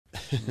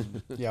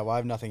Yeah, well, I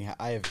have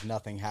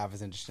nothing half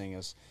as interesting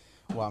as.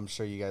 Well, I'm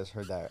sure you guys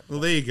heard that. Well,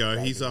 there you go.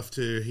 He's off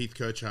to Heath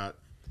Coachart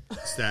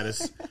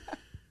status.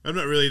 I'm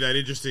not really that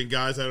interesting,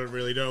 guys. I don't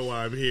really know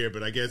why I'm here,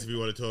 but I guess if you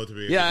want to talk to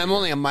me... Yeah, I'm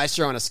only a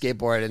maestro on a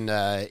skateboard and,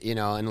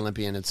 an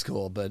Olympian at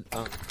school, but...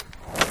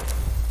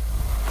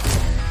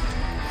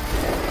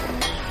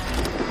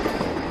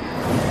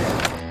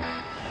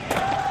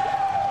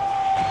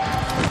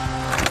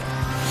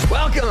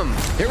 Welcome!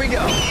 Here we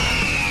go.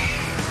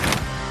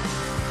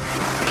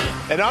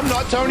 And I'm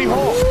not Tony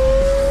Hawk.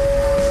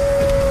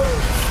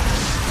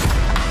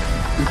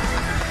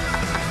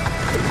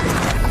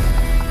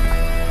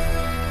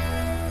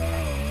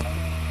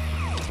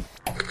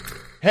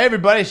 Hey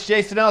everybody, it's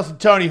Jason Ellis and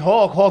Tony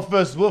Hawk. Hawk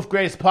vs. Wolf,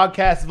 greatest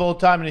podcast of all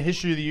time in the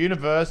history of the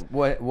universe.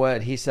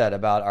 What he said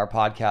about our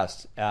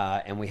podcast,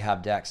 and we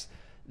have decks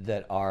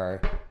that are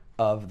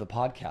of the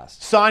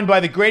podcast. Signed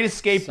by the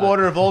greatest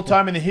skateboarder of all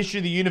time in the history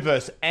of the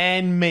universe,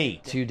 and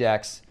me. 2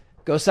 decks.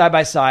 Go side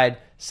by side,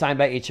 signed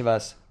by each of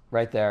us,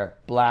 right there.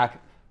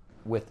 Black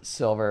with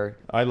silver.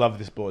 I love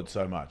this board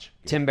so much.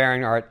 Tim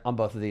Baring art on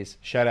both of these.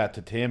 Shout out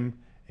to Tim.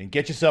 And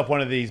get yourself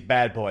one of these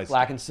bad boys.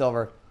 Black and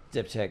silver,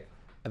 diptych.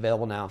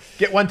 Available now.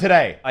 Get one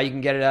today. You can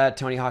get it at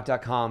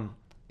TonyHawk.com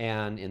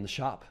and in the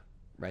shop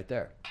right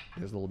there.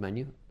 There's a little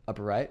menu,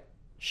 upper right,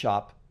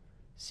 shop.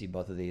 See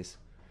both of these.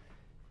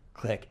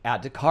 Click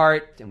add to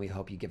cart, and we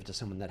hope you give it to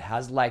someone that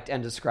has liked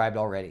and described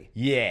already.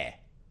 Yeah.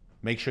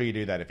 Make sure you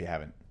do that if you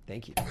haven't.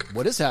 Thank you.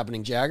 What is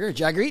happening, Jagger?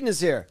 Jagger Eaton is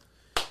here.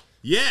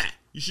 Yeah,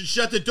 you should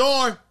shut the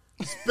door.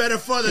 It's better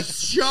for the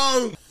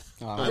show.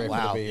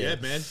 Wow. Yeah,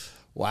 man.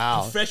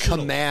 Wow. Professional.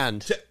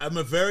 Command. I'm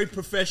a very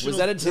professional Was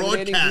that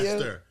intimidating to you?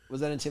 broadcaster. Was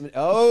that intimidating?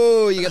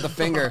 Oh, you got the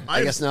finger.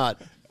 I guess not.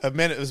 I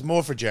meant it was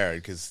more for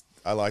Jared because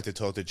I like to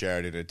talk to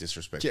Jared in a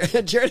disrespectful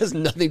way. Jared has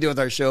nothing to do with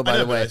our show, by I know,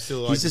 the but way. I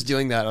still He's like just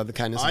doing that out of the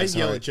kindness of I his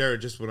yell heart. at Jared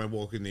just when I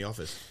walk in the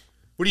office.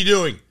 What are you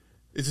doing?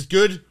 Is it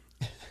good?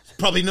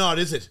 Probably not,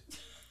 is it?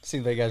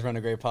 Seems like you guys run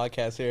a great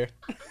podcast here.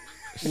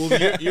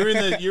 Well, you're in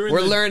the.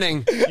 We're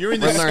learning. You're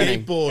in the We're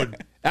learning.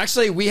 skateboard.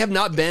 Actually, we have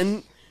not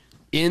been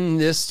in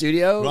this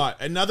studio Right.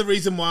 Another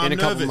reason why I'm in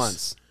a nervous. couple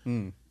months.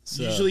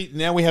 So. Usually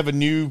now we have a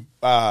new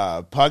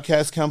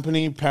podcast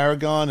company,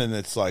 Paragon, and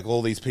it's like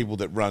all these people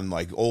that run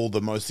like all the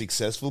most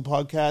successful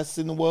podcasts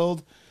in the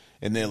world.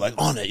 And they're like,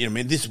 on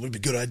it, this would be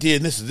a good idea.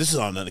 And this is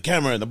on the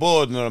camera and the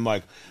board. And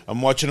then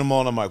I'm watching them all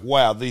and I'm like,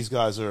 wow, these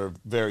guys are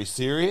very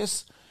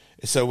serious.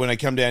 So when I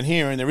come down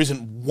here and there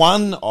isn't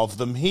one of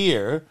them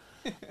here,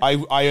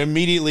 I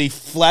immediately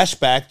flash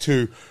back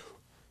to,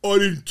 I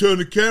didn't turn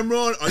the camera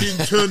on. I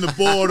didn't turn the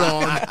board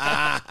on.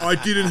 I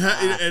didn't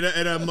have,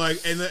 and I'm like,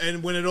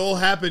 and when it all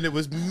happened, it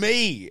was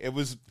me. It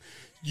was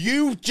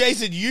you,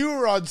 Jason. You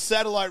were on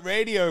satellite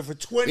radio for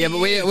 20 years.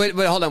 Yeah,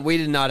 but hold on. We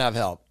did not have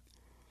help.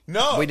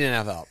 No, we didn't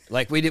have help.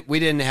 Like we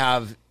didn't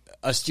have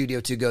a studio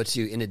to go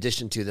to in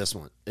addition to this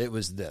one. It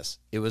was this.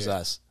 It was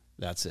us.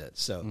 That's it.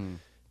 So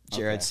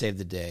Jared saved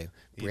the day.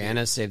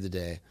 Brianna saved the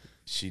day.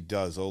 She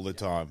does all the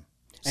time.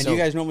 And do you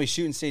guys normally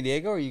shoot in San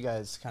Diego, or you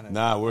guys kind of?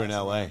 Nah, we're in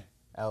LA.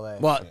 LA.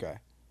 Well, okay.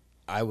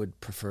 I would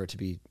prefer to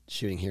be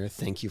shooting here.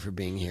 Thank you for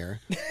being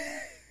here.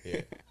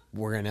 Yeah.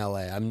 We're in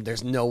LA.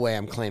 There's no way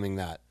I'm claiming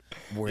that.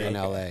 We're in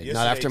LA. Yesterday,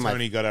 Not after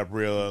Tony my got up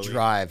real early.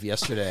 drive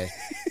yesterday.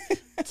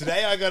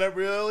 Today I got up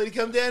real early to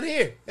come down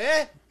here.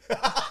 Eh?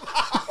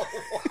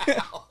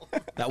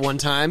 That one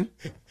time.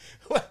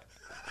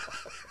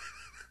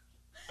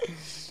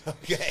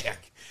 Okay,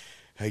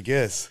 I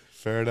guess.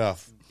 Fair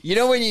enough. You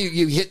know when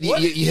you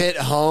hit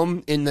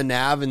home in the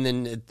nav and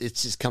then it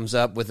just comes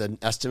up with an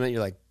estimate.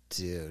 You're like,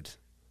 dude.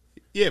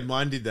 Yeah,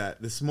 mine did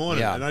that this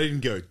morning, Yeah. and I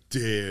didn't go,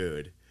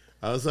 dude.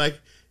 I was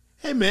like,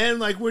 hey man,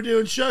 like we're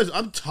doing shows.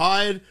 I'm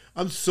tired.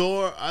 I'm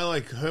sore. I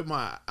hurt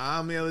my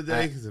arm the other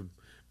day because I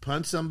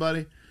punched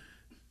somebody.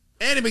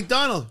 Andy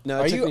McDonald. No,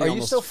 Are it took you- me are you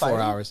almost still 4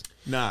 fighting? hours.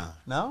 Nah,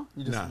 No,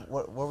 you just Nah.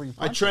 what were you?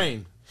 I punching?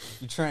 train.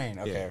 You train.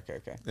 Okay, Yeah.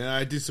 okay. And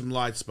I do some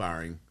light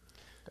sparring,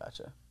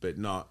 Gotcha. but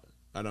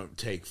I don't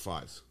take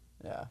fights.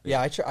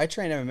 Yeah. I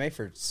trained MMA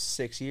for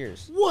 6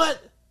 years.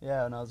 What?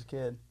 Yeah, when I was a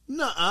kid.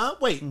 Nuh-uh.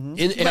 Wait.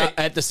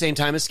 At the same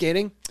time as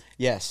skating?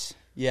 Yes.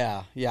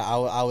 Yeah.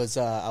 I was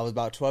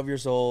about 12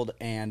 years old,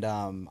 and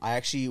I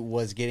actually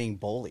was getting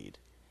bullied.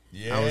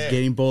 Yeah. I was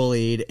getting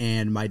bullied,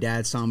 and my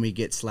dad saw me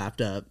get slapped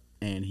up,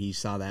 and he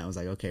saw that and was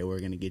like, "Okay,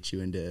 we're gonna get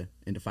you into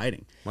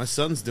fighting." My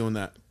son's doing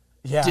that.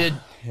 Yeah.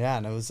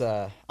 And it was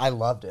I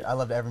loved it. I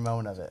loved every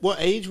moment of it. What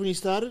age when you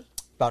started?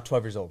 About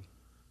 12 years old.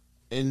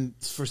 And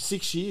for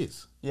 6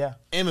 years. Yeah.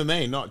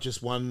 MMA, not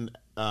just one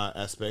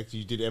aspect.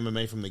 You did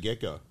MMA from the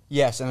get-go.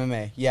 Yes,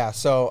 MMA. Yeah.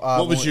 So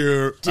What was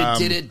your...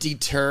 Did it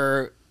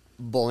deter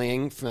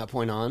bullying from that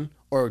point on?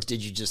 Or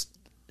did you just...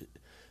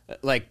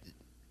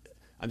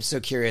 I'm so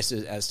curious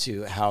as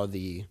to how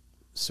the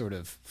sort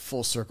of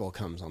full circle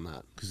comes on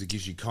that. Because it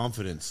gives you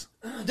confidence.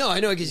 No, I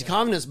know it gives you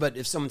confidence, but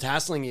if someone's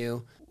hassling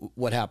you,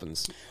 what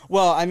happens?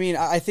 Well, I mean,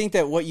 I think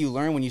that what you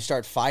learn when you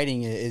start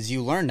fighting is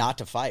you learn not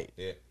to fight.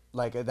 Yeah.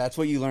 Like, that's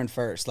what you learn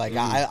first. Like,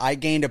 I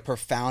gained a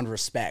profound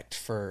respect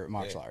for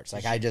martial arts.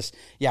 Like,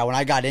 when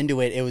I got into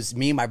it, it was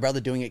me and my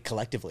brother doing it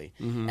collectively.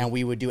 And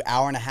we would do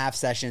 1.5-hour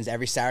sessions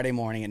every Saturday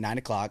morning at 9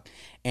 o'clock.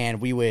 And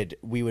we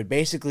would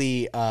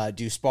basically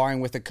do sparring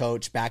with the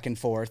coach back and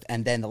forth.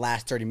 And then the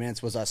last 30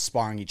 minutes was us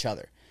sparring each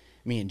other,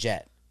 me and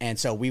Jet. And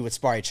so we would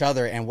spar each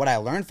other. And what I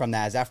learned from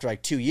that is after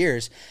like 2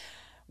 years,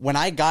 when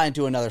I got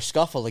into another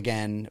scuffle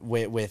again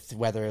with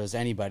whether it was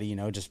anybody, you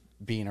know, just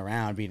being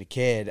around, being a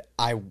kid,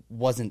 I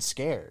wasn't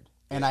scared.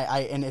 And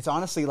and it's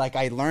honestly like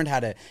I learned how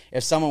to,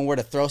 if someone were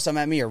to throw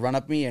something at me or run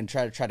up me and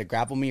try to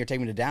grapple me or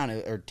take me to down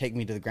or take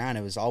me to the ground,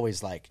 it was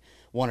always like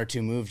 1 or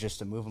 2 moves just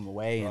to move them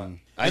away and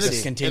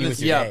just continue with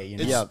your day. You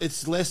know?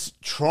 It's less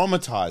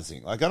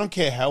traumatizing. Like, I don't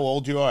care how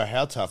old you are or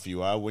how tough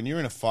you are. When you're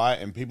in a fight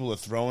and people are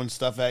throwing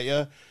stuff at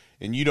you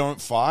and you don't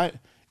fight,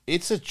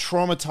 it's a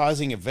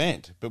traumatizing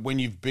event. But when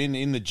you've been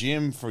in the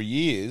gym for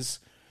years,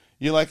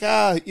 you're like,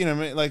 you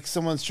know, like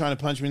someone's trying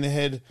to punch me in the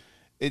head.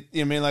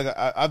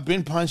 I've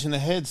been punched in the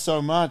head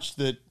so much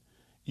that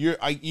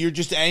you're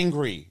just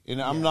angry,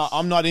 and I'm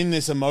not in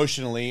this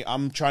emotionally.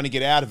 I'm trying to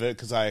get out of it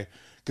because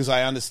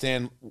I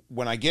understand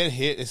when I get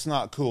hit, it's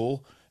not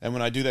cool, and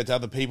when I do that to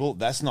other people,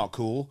 that's not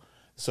cool.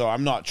 So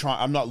I'm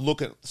not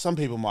looking. Some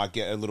people might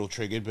get a little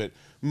triggered, but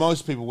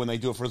most people, when they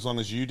do it for as long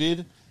as you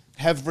did,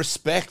 have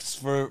respect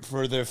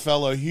for their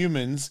fellow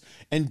humans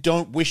and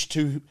don't wish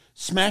to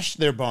smash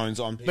their bones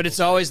on people. But it's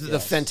always the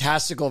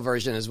fantastical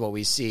version is what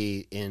we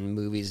see in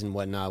movies and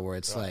whatnot, where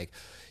it's like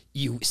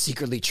you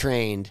secretly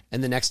trained,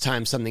 and the next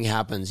time something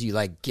happens, you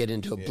like get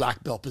into a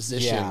black belt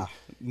position. Yeah.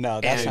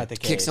 No, that's not the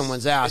case. Kick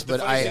someone's ass. But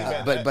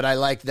I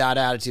like that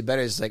attitude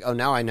better. It's like, oh,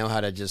 now I know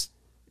how to just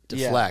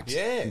deflect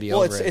and be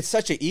over it. It's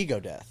such an ego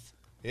death.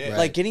 Yeah.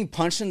 Like getting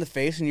punched in the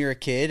face when you're a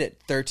kid at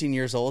 13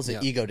 years old is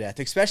an ego death,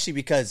 especially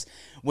because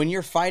when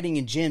you're fighting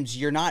in gyms,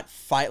 you're not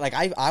like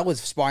I was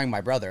sparring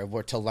my brother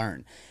to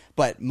learn.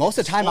 But most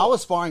of the time, I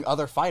was sparring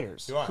other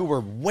fighters who were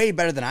way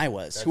better than I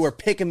was, who were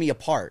picking me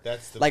apart.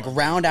 Like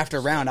round after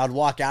round, I'd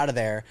walk out of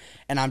there,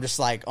 and I'm just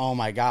like, oh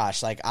my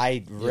gosh! Like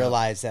I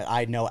realized that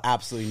I know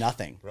absolutely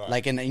nothing. Right.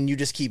 Like, and you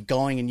just keep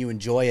going and you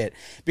enjoy it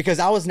because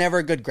I was never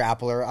a good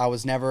grappler.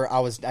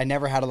 I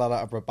never had a lot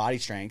of upper body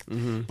strength,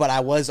 but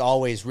I was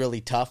always really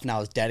tough and I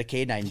was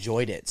dedicated and I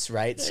enjoyed it.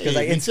 Right? Because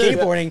in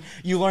skateboarding,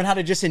 you learn how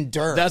to just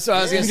endure. That's what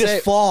I was going to say.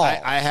 Just fall.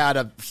 I had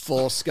a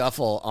full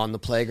scuffle on the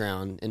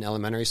playground in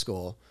elementary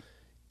school.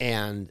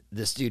 And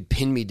this dude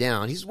pinned me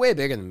down. He's way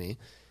bigger than me.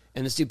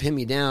 And this dude pinned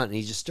me down, and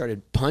he just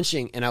started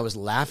punching, and I was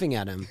laughing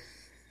at him.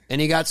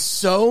 And he got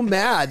so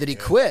mad that he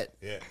quit.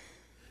 Yeah.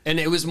 And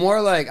it was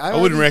more like,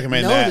 I wouldn't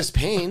recommend that this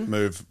pain.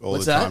 Move all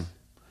What's the that? time.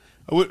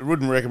 I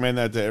wouldn't recommend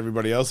that to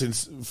everybody else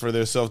for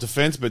their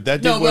self-defense, but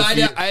that did No, work but for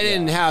you. I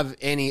didn't have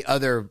any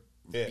other,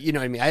 you know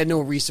what I mean? I had no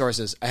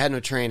resources. I had no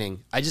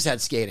training. I just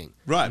had skating.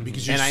 Right,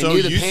 because you're and so I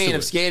knew the used pain to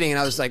of it. skating, and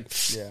I was like,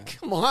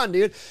 come on,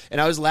 dude. And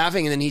I was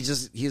laughing, and then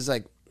he's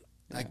like,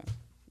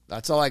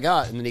 that's all I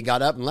got. And then he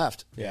got up and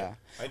left. Yeah.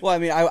 Well, I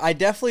mean, I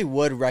definitely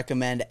would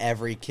recommend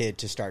every kid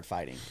to start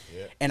fighting.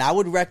 Yeah. And I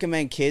would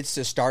recommend kids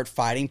to start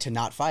fighting to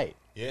not fight.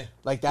 Yeah.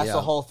 Like, that's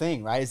the whole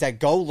thing, right? Is that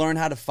go learn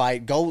how to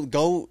fight.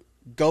 Go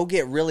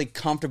get really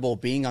comfortable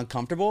being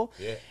uncomfortable.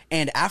 Yeah.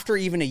 And after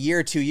even a year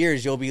or 2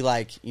 years, you'll be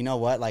like, you know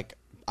what? Like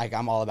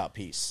I'm all about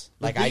peace.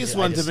 The biggest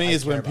one to me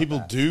is when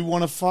people do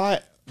want to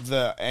fight,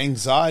 the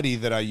anxiety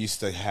that I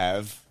used to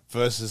have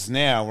versus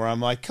now where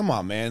I'm like, come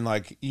on, man.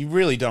 Like, you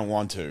really don't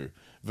want to.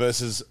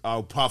 Versus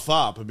I'll puff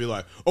up and be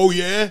like, oh,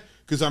 yeah?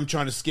 Because I'm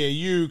trying to scare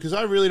you because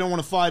I really don't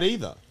want to fight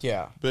either.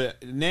 Yeah.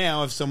 But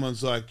now if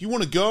someone's like, you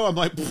want to go? I'm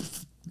like,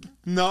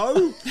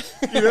 no.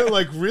 You know,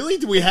 like, really?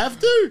 Do we have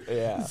to?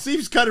 Yeah. It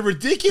seems kind of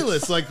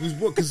ridiculous. Like,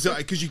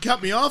 because you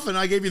cut me off and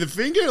I gave you the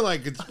finger?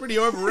 Like, it's pretty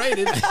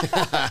overrated.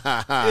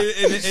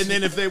 and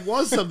then if there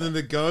was something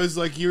that goes,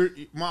 like,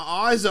 my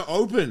eyes are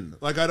open.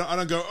 Like, I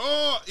don't go,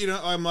 oh, you know,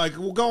 I'm like,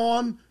 well, go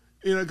on.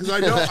 You know, because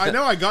I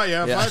know I got you.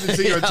 If I haven't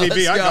seen you on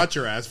TV, I got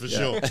your ass for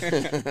sure. And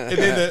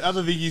then the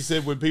other thing you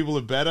said, when people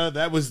are better,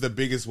 that was the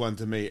biggest one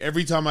to me.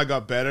 Every time I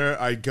got better,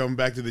 I'd come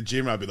back to the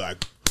gym, I'd be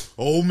like,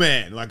 oh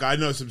man, like I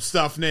know some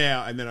stuff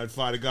now. And then I'd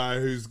fight a guy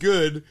who's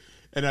good,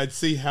 and I'd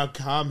see how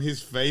calm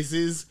his face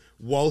is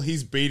while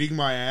he's beating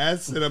my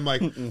ass. And I'm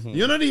like,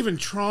 you're not even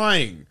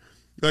trying.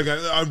 Like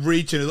I'd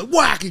reach and like,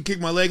 whack, and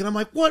kick my leg. And I'm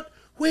like, what?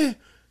 Where?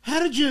 How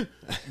did you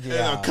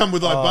come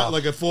with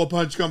like a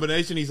 4-punch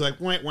combination? He's like,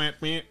 wah, wah,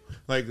 wah,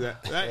 like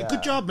that.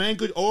 Good job, man.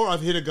 Good. Or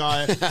I've hit a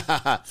guy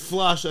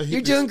flush.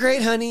 You're doing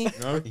great, honey.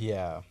 No?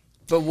 Yeah.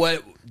 But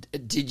what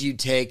did you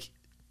take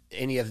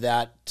any of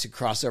that to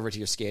cross over to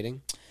your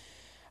skating?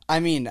 I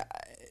mean,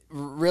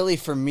 really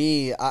for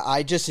me,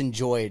 I just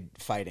enjoyed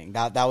fighting.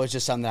 That was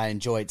just something that I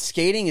enjoyed.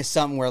 Skating is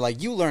something where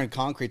like you learn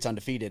concrete's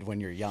undefeated when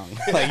you're young.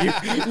 Like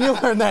you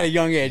learn that at a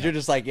young age. You're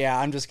just like, yeah,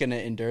 I'm just gonna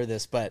endure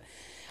this. But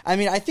I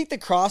mean, I think the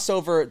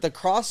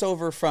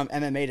crossover from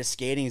MMA to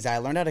skating is that I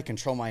learned how to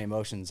control my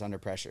emotions under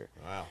pressure.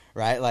 Wow.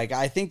 Right? Like,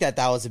 I think that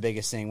was the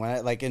biggest thing. When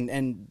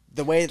and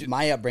the way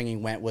my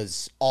upbringing went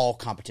was all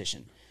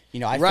competition. You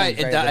know, I right.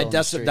 filmed very little in the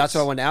That's streets. what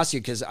I wanted to ask you,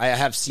 because I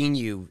have seen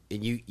you,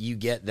 and you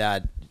get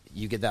that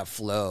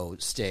flow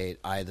state,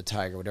 eye of the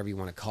tiger, whatever you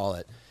want to call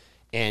it,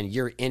 and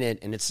you're in it,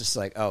 and it's just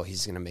like, oh,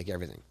 he's going to make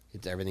everything.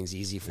 Everything's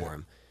easy for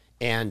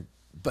him,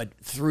 but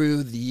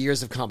through the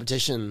years of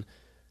competition,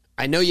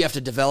 I know you have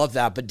to develop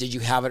that. But did you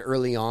have it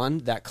early on,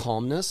 that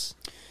calmness?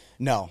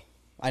 No,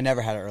 I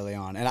never had it early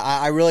on. And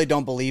I really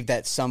don't believe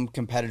that some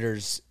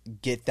competitors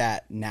get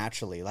that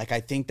naturally. Like, I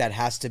think that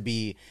has to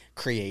be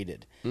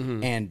created.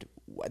 And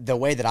the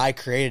way that I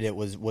created it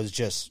was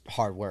just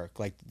hard work.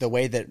 Like, the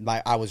way that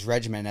I was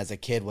regimented as a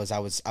kid was I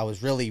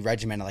was really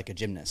regimented like a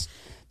gymnast.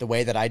 The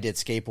way that I did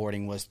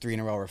skateboarding was 3 in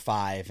a row or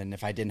 5, and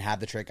if I didn't have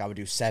the trick, I would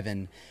do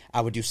 7.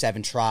 I would do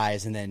 7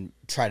 tries and then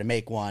try to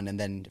make one, and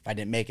then if I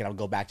didn't make it, I would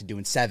go back to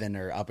doing 7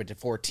 or up to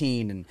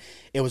 14, and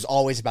it was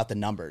always about the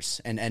numbers.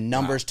 And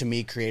numbers to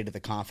me created the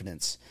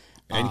confidence.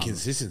 And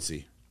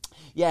consistency.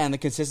 Yeah, and the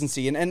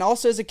consistency. And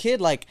also as a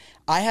kid, like,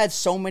 I had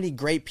so many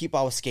great people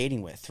I was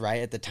skating with,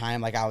 right? At the time,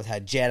 like, I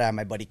had Jetta,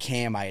 my buddy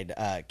Cam, I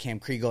had Cam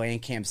Kriegel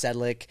and Cam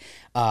Sedlick.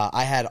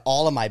 I had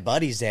all of my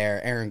buddies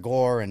there, Aaron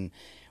Gore, and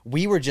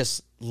we were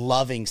just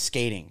loving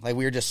skating. Like,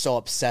 we were just so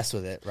obsessed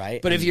with it,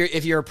 right? But if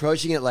you're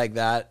approaching it like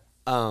that,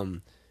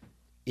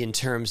 in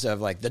terms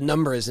of like the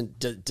numbers,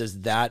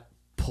 does that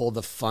pull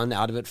the fun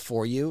out of it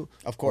for you?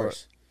 Of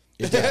course.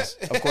 It does.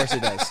 Of course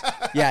it does.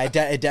 Yeah, it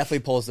definitely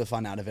pulls the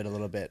fun out of it a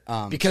little bit.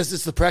 Because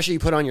it's the pressure you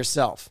put on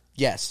yourself.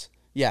 Yes.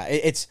 Yeah,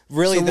 it's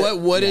really... So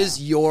what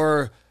is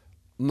your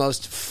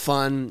most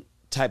fun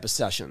type of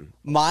session?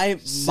 My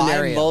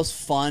Scenario. most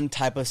fun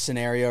type of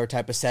scenario or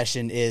type of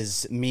session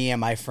is me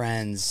and my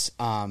friends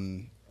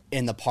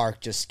in the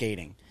park just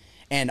skating.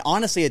 And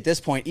honestly, at this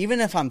point,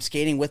 even if I'm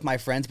skating with my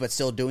friends but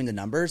still doing the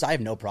numbers, I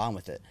have no problem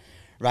with it,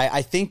 right?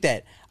 I think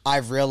that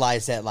I've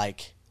realized that,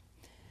 like,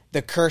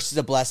 the curse is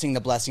a blessing,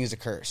 the blessing is a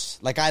curse.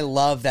 Like, I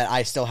love that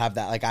I still have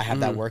that. Like, I have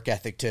that work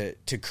ethic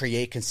to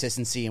create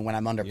consistency, and when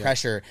I'm under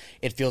pressure,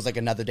 it feels like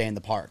another day in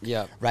the park,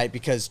 right?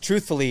 Because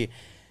truthfully,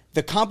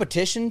 the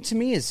competition to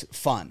me is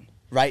fun,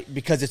 right?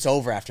 Because it's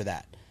over after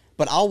that.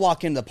 But I'll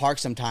walk into the park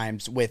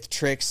sometimes with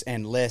tricks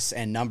and lists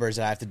and numbers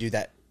that I have to do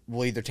that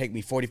will either take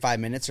me 45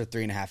 minutes or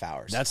 3.5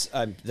 hours.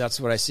 That's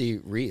what I see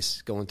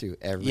Reese going through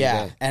every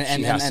day. And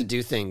she has to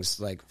do things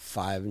like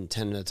 5 and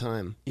 10 at a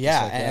time.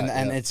 Yeah, like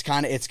and it's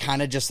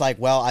kind of just like,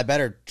 well, I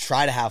better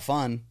try to have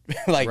fun,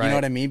 like, you know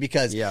what I mean?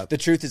 Because the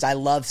truth is, I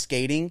love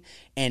skating,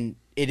 and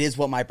it is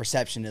what my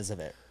perception is of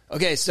it.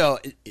 Okay, so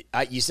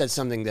you said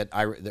something that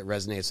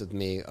resonates with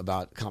me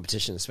about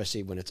competition,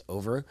 especially when it's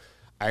over.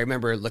 I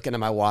remember looking at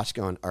my watch,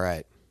 going, "All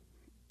right,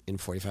 in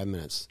 45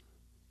 minutes,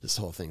 this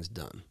whole thing's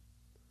done."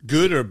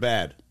 Good or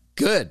bad?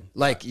 Good.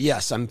 Like,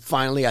 yes, I'm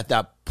finally at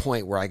that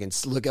point where I can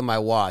look at my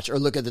watch or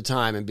look at the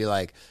time and be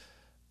like,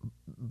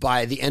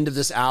 by the end of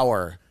this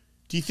hour.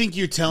 Do you think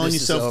you're telling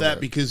This is yourself that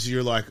over. because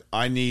you're like,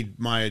 I need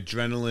my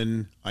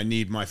adrenaline, I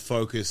need my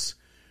focus?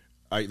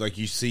 Like,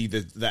 you see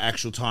the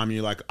actual time and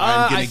you're like,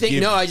 I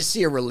just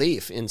see a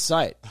relief in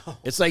sight.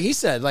 It's like he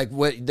said, like,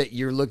 that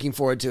you're looking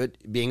forward to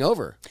it being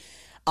over.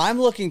 I'm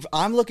looking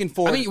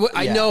forward. I mean,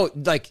 I know,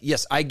 like,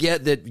 yes, I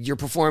get that you're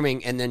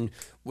performing, and then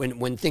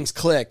when things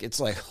click, it's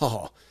like,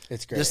 oh,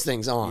 It's great. this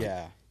thing's on.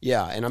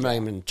 Yeah. And I'm not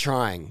even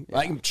trying.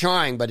 I'm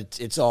trying, but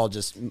it's all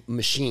just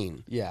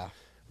machine. Yeah.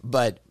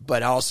 But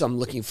also I'm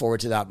looking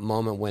forward to that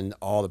moment when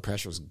all the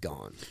pressure's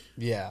gone.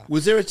 Yeah.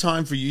 Was there a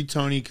time for you,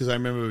 Tony? Because I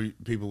remember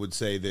people would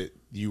say that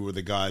you were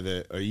the guy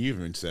that, or you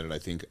even said it, I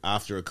think,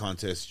 after a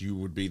contest, you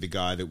would be the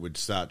guy that would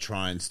start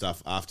trying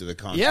stuff after the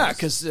contest. Yeah,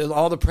 because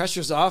all the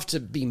pressure's off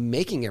to be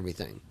making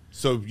everything.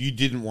 So you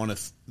didn't want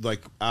to,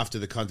 like, after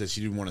the contest,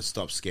 you didn't want to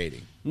stop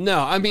skating? No,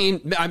 I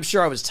mean, I'm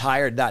sure I was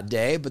tired that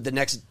day, but the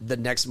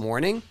next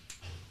morning,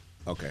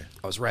 Okay.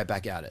 I was right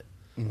back at it.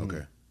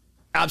 Okay.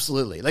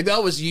 Absolutely. Like,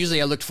 that was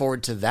usually I looked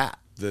forward to that.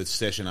 The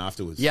session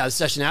afterwards. Yeah, the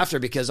session after,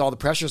 because all the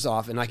pressure's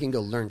off and I can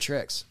go learn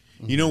tricks.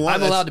 You know what?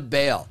 I'm allowed to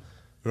bail.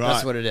 Right.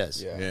 That's what it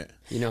is. Yeah.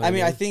 You know what I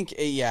mean, I think,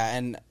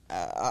 and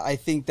I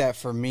think that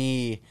for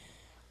me,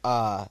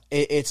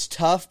 it's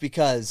tough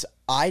because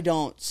I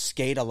don't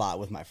skate a lot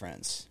with my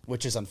friends,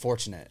 which is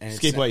unfortunate. And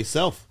Skate by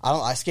yourself.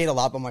 I skate a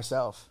lot by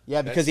myself.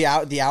 Yeah, because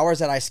the hours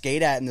that I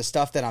skate at and the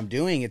stuff that I'm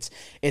doing, it's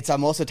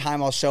most of the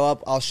time I'll show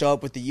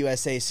up with the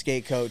USA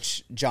skate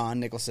coach John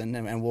Nicholson,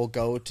 and we'll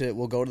go to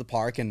the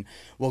park and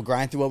we'll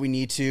grind through what we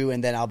need to,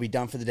 and then I'll be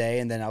done for the day,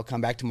 and then I'll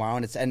come back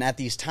tomorrow. And at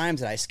these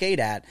times that I skate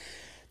at,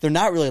 they're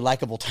not really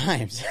likable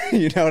times.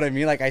 You know what I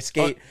mean? Like, I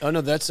skate. Oh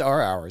no, that's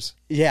our hours.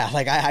 Yeah,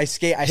 like I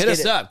skate. Hit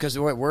us up because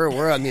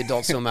we're on the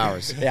adult swim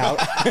hours. Yeah.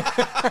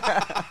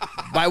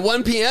 By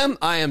 1 p.m.,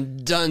 I am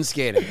done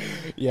skating.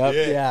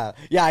 Yep.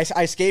 Yeah.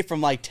 I skate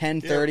from like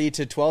 10:30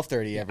 to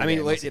 12:30 every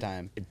day most of the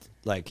time.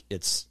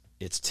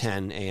 It's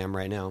 10 a.m.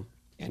 right now.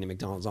 Andy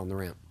McDonald's on the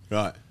ramp.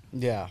 Right.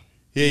 Yeah.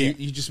 Yeah,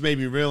 you just made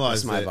me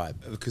realize That's my that,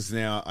 vibe. because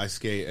now I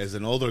skate as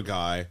an older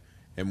guy,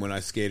 and when I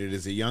skated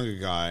as a younger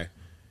guy,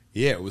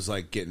 yeah, it was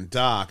like getting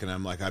dark, and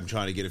I'm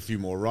trying to get a few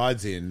more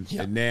rides in,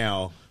 and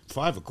now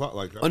 5 o'clock.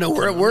 Like, Oh no,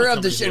 we're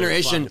of the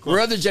generation.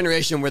 We're of the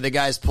generation where the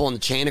guy's pulling the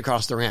chain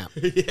across the ramp.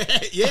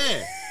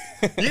 yeah.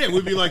 Yeah,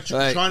 we'd be like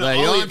trying to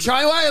ollie. I'm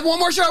trying one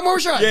more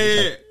shot.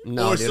 Yeah.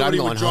 No, or dude, somebody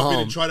I'm would going drop in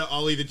home. and try to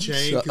ollie the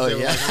chain because they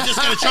were yeah. like, I'm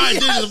just going to try and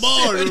do the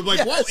board. And I'm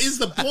like, what is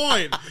the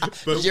point?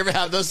 But Did you ever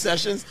have those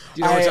sessions?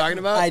 Do you know what we're talking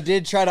about? I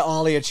did try to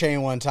ollie a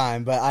chain one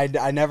time, but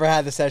I never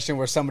had the session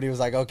where somebody was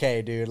like,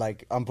 okay, dude,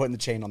 like I'm putting the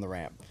chain on the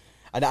ramp.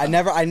 I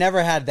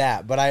never had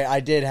that, but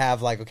I did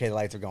have like, okay, the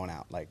lights are going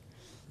out. Like,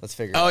 let's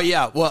figure it out. Oh,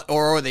 yeah. Well,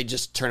 or they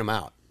just turn them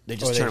out. They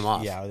just turn them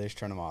off. Yeah, or they just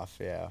turn them off.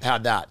 Yeah.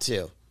 Had that,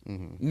 too.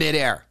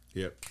 Midair.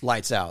 Yep.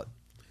 Lights out.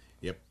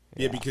 Yep.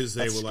 Yeah, because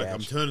they were like, I'm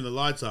turning the turning the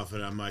lights off,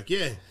 and I'm like,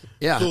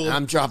 yeah, cool.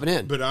 I'm dropping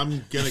in. But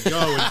I'm going to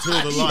go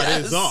until the light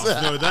is off.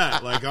 Know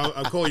that. Like,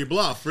 I'll call your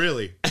bluff,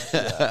 really.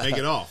 Make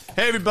it off.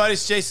 Hey, everybody,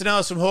 it's Jason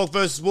Ellis from Hawk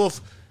vs. Wolf.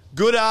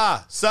 Good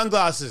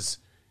sunglasses.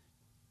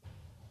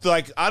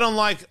 Like,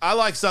 I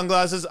like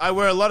sunglasses. I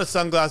wear a lot of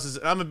sunglasses.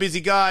 And I'm a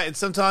busy guy, and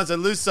sometimes I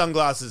lose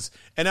sunglasses.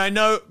 And I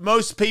know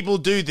most people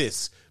do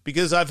this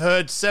because I've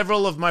heard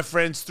several of my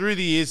friends through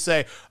the years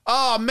say,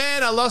 oh,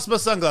 man, I lost my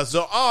sunglasses.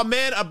 Or, oh,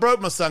 man, I broke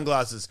my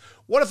sunglasses.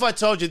 What if I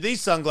told you these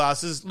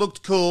sunglasses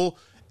looked cool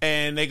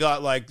and they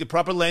got, like, the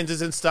proper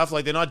lenses and stuff,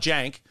 like they're not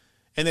jank,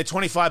 and they're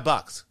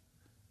 $25?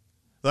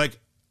 Like,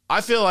 I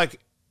feel like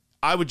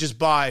I would just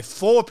buy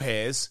 4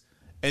 pairs,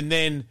 and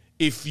then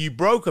if you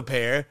broke a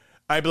pair,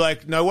 I'd be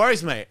like, no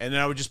worries, mate. And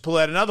then I would just pull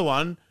out another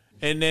one,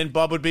 and then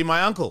Bob would be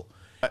my uncle.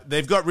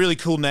 They've got really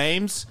cool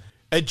names.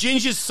 A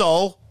Ginger's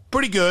Soul,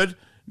 pretty good.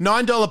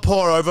 $9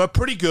 pour over,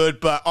 pretty good.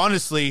 But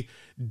honestly,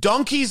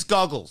 Donkey's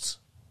Goggles.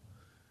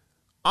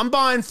 I'm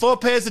buying 4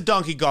 pairs of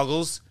donkey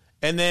goggles,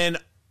 and then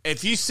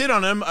if you sit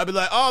on them, I'd be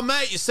like, oh,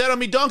 mate, you sat on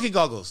me donkey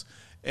goggles.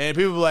 And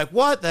people be like,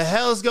 what the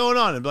hell is going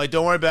on? And be like,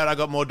 don't worry about it. I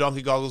got more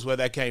donkey goggles where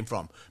that came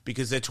from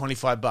because they're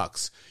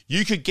 $25.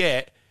 You could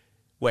get,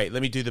 wait,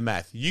 let me do the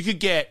math. You could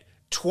get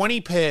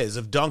 20 pairs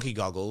of donkey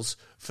goggles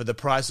for the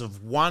price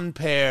of 1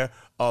 pair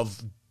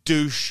of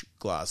douche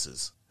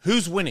glasses.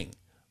 Who's winning?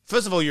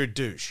 First of all, you're a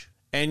douche,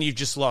 and you've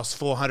just lost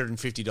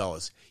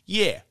 $450.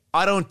 Yeah,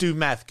 I don't do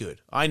math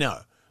good. I know.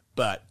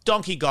 But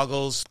donkey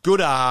goggles,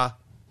 good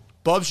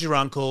Bob's your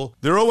uncle.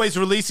 They're always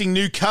releasing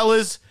new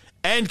colors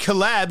and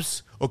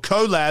collabs,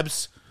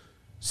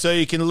 so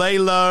you can lay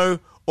low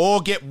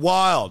or get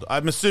wild.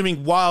 I'm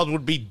assuming wild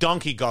would be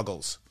donkey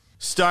goggles.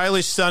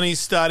 Stylish sunnies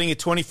starting at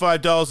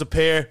 $25 a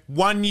pair,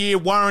 1-year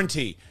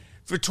warranty.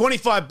 For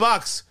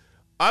 $25,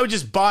 I would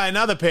just buy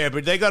another pair,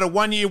 but they got a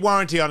 1-year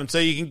warranty on them, so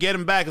you can get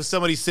them back if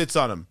somebody sits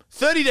on them.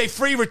 30-day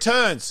free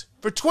returns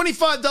for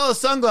 $25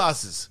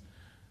 sunglasses.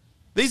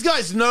 These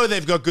guys know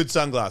they've got good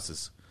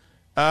sunglasses.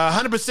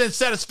 100%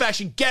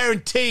 satisfaction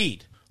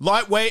guaranteed.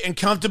 Lightweight and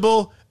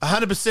comfortable,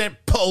 100%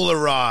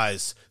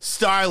 polarized.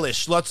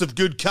 Stylish, lots of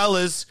good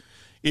colors.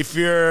 If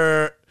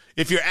you're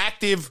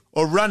active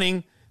or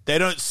running, they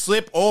don't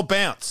slip or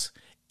bounce.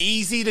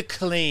 Easy to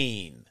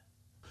clean.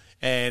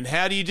 And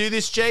how do you do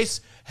this,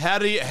 Jace?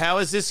 How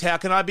is this? How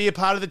can I be a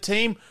part of the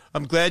team?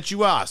 I'm glad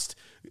you asked.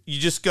 You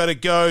just got to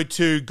go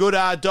to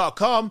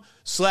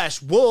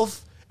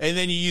goodr.com/wolf, and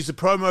then you use the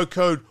promo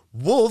code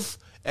WOLF,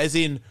 as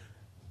in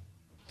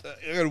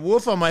I got a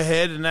wolf on my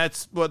head, and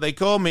that's what they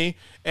call me,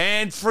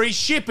 and free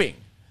shipping.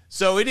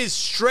 So it is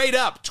straight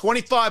up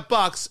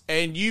 $25,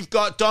 and you've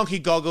got donkey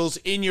goggles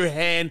in your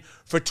hand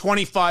for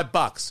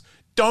 $25.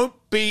 Don't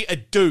be a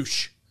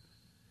douche.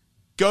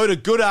 Go to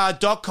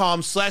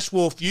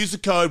goodr.com/wolf, use the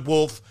code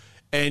WOLF,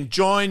 and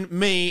join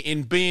me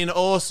in being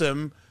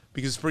awesome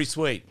because it's pretty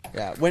sweet.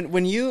 Yeah,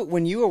 when you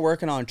were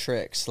working on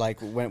tricks, like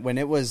when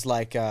it was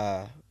like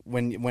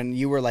when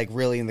you were like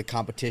really in the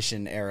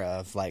competition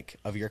era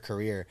of your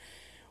career,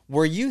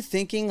 were you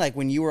thinking like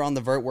when you were on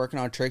the vert working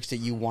on tricks that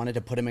you wanted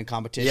to put them in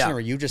competition, or were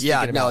you just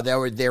thinking about?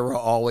 No, they were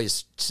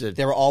always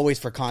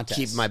for contests.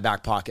 Keep in my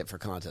back pocket for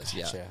contests.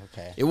 Gotcha, Yeah,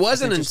 okay. It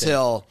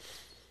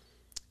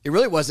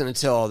really wasn't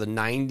until the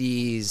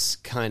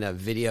 90s kind of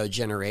video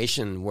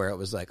generation where it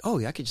was like, oh,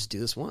 yeah, I could just do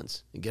this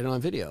once and get it on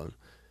video and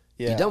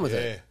be done with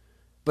it.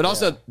 But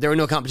also, there were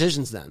no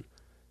competitions then.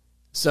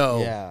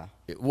 So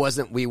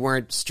we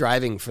weren't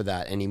striving for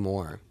that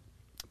anymore.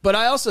 But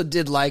I also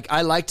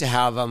I like to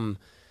have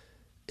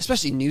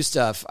especially new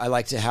stuff, I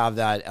like to have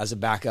that as a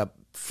backup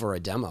for a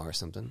demo or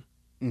something.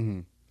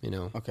 Mm-hmm. You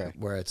know? Okay.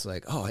 Where it's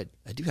like, oh, I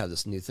do have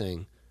this new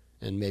thing,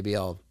 and maybe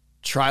I'll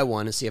try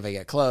one and see if I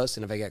get close,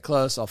 and if I get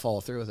close, I'll follow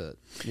through with it.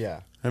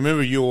 Yeah. I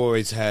remember you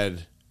always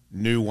had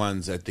new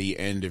ones at the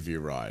end of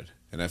your ride,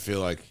 and I feel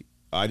like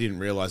I didn't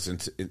realize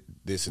this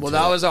until...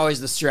 Well, that was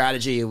always the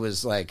strategy. It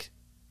was like,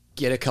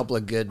 get a couple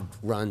of good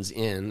runs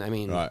in. I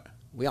mean,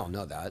 we all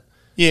know that.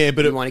 Yeah,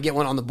 but you want to get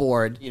one on the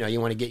board. You know, you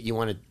want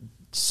to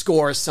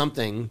score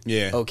something.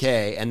 Yeah.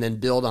 Okay, and then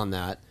build on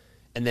that.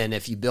 And then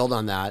if you build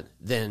on that,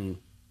 then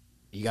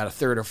you got a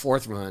third or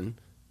fourth run.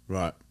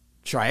 Right.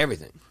 Try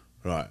everything.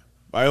 Right.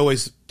 I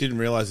always didn't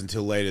realize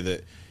until later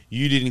that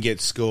you didn't get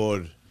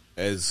scored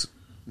as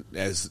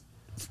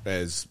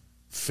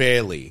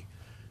fairly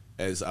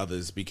as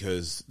others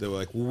because they were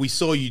like, well, we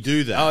saw you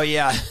do that. Oh,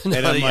 yeah. And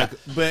I'm like,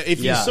 but if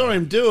you saw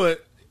him do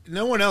it,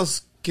 no one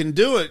else can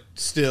do it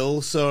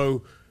still,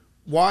 so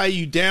why are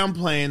you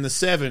downplaying the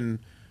 7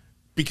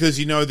 because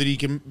you know that he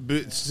can.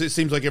 It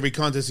seems like every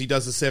contest he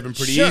does the 7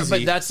 pretty Sure, easy.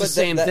 but that's the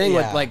same thing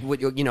yeah. with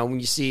what when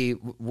you see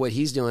what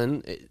he's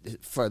doing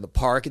for the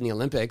park and the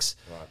Olympics.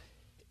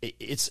 Right.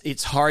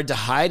 It's hard to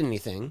hide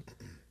anything,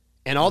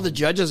 and all the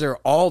judges are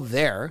all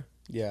there,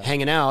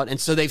 hanging out, and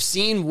so they've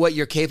seen what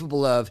you're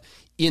capable of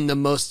in the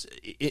most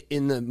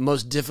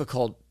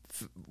difficult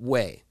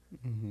way,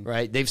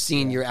 right? They've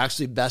seen you're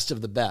actually best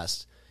of the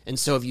best, and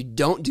so if you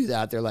don't do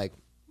that, they're like,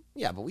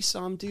 yeah, but we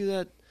saw him do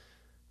that.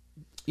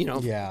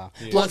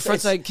 Blunt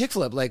frontside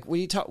kickflip. Like, what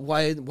do you talk?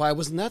 Why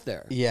wasn't that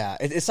there? Yeah,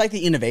 it's like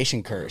the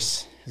innovation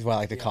curse is what I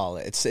like to call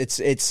it.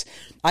 It's.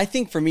 I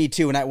think for me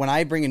too, when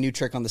I bring a new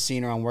trick on the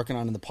scene or I'm working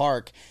on in the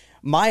park,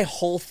 my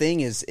whole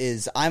thing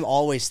is I'm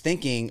always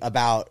thinking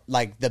about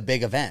like the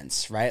big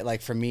events, right?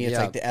 Like for me, it's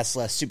like the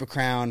SLS Super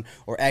Crown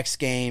or X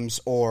Games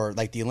or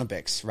like the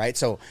Olympics, right?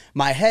 So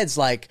my head's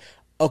like,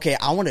 okay,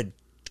 I want to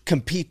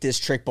compete this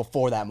trick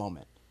before that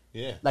moment.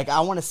 Yeah. Like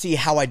I want to see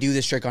how I do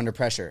this trick under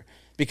pressure,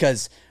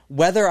 because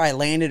whether I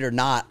land it or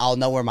not, I'll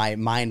know where my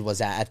mind was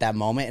at that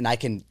moment, and I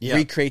can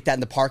recreate that in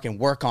the park and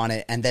work on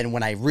it. And then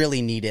when I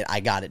really need it,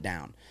 I got it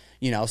down.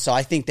 So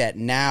I think that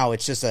now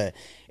it's just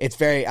it's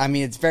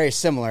very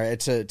similar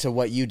to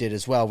what you did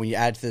as well. When you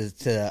add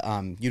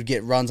you'd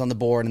get runs on the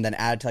board and then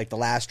add to like the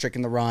last trick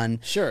in the run,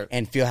 sure,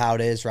 and feel how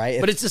it is,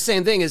 right? But it's the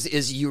same thing.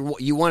 Is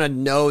you want to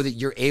know that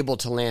you're able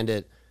to land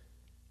it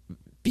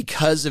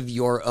because of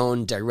your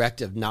own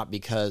directive, not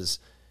because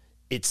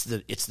it's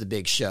the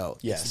big show.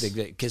 Yes,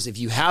 because if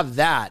you have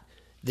that,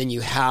 then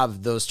you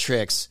have those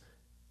tricks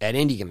at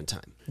any given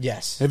time.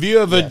 Yes. Have you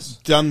ever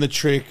done the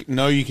trick,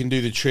 know you can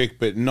do the trick,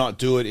 but not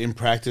do it in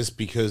practice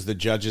because the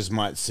judges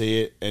might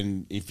see it,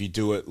 and if you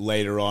do it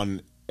later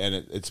on and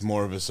it's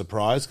more of a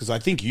surprise? Because I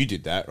think you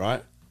did that,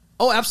 right?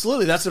 Oh,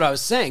 absolutely. That's what I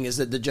was saying, is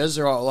that the judges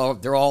are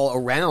all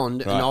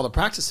around in all the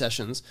practice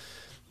sessions.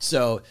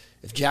 So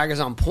if Jagger's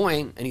on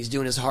point and he's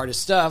doing his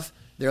hardest stuff,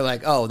 they're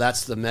like, oh,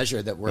 that's the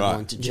measure that we're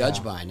going to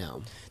judge by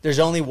now. There's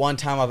only one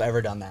time I've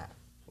ever done that,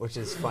 which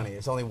is funny.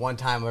 It's only one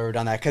time I've ever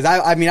done that, because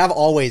I've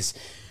always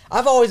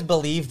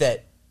believed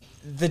that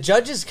the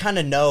judges kind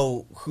of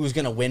know who's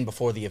going to win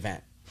before the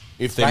event.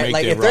 If they right?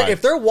 make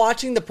if they're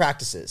watching the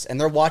practices and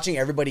they're watching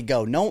everybody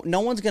go, no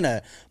one's going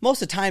to,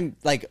 most of the time,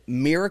 like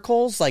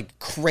miracles, like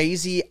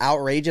crazy,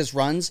 outrageous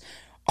runs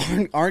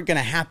aren't going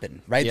to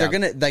happen, right? Yeah. They're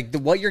going to,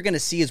 what you're going to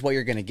see is what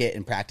you're going to get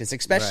in practice,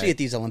 especially at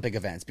these Olympic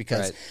events,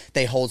 because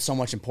they hold so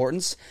much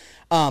importance.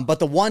 But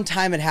the one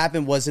time it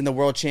happened was in the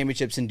World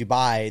Championships in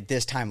Dubai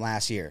this time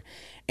last year.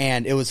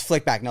 And it was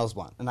flick back nose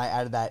blunt, and I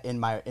added that in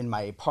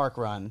my park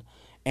run,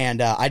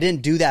 and I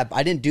didn't do that.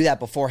 I didn't do that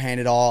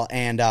beforehand at all,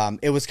 and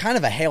it was kind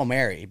of a Hail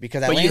Mary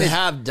because you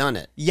have done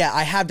it. Yeah,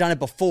 I have done it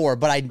before,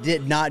 but I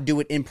did not do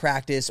it in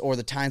practice or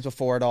the times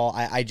before at all.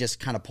 I just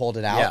kind of pulled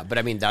it out. Yeah, but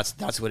I mean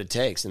that's what it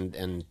takes,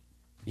 and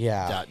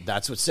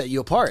that's what set you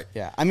apart.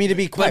 Yeah, I mean, to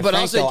be quite frank,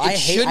 also, though, I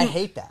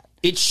hate that.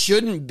 It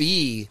shouldn't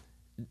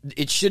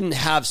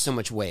have so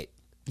much weight.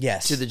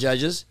 Yes, to the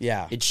judges.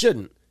 Yeah, it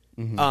shouldn't.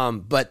 Mm-hmm.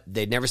 But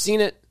they'd never seen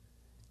it.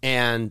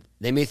 And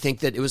they may think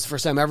that it was the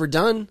first time ever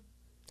done.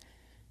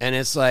 And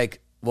it's like,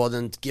 well,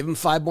 then give them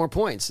 5 more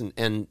points.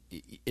 And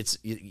it's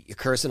a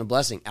curse and a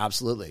blessing.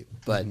 Absolutely.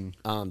 But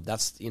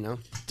that's,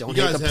 don't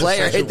hate the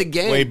player, hate the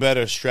game. Way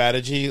better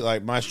strategy.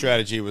 Like, my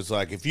strategy was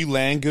like, if you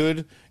land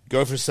good,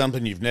 go for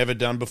something you've never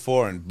done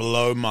before and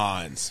blow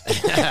minds.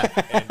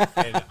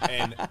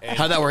 and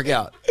how'd that work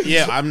out?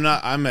 Yeah,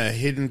 I'm a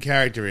hidden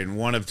character in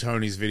one of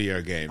Tony's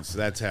video games. So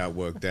that's how it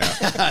worked out.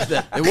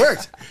 It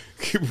worked.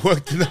 It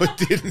worked. No, it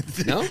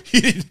didn't. No?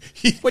 He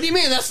what do you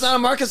mean? That's not a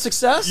mark of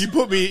success? You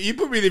put me in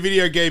the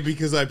video game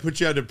because I put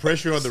you under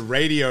pressure on the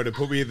radio to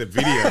put me in the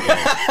video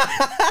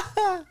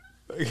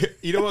game.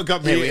 You know what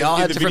got me we all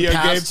in have the different video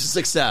paths game? to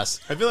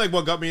success. I feel like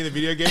what got me in the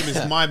video game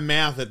is my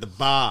mouth at the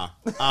bar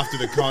after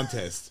the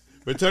contest.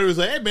 But Tony was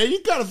like, hey, man,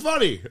 you're kind of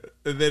funny.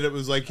 And then it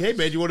was like, hey,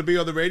 man, you want to be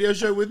on the radio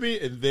show with me?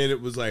 And then it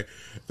was like,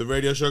 the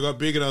radio show got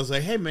big, and I was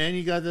like, hey, man,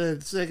 you got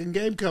the second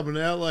game coming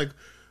out. Like,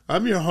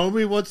 I'm your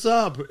homie. What's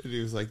up? And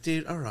he was like,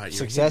 dude, all right.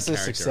 Success is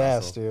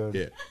success, dude.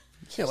 Yeah.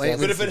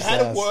 But if it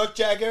hadn't worked,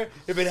 Jagger,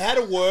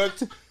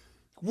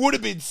 would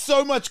have been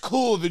so much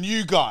cooler than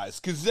you guys,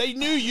 because they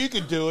knew you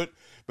could do it,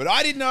 but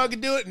I didn't know I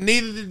could do it,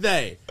 neither did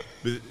they.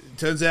 But it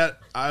turns out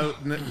I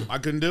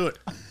couldn't do it.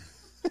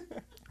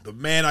 But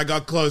man, I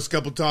got close a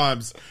couple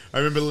times. I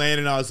remember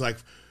landing, I was like,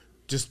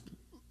 just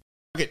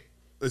fuck it.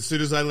 As soon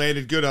as I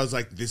landed good, I was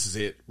like, this is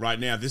it. Right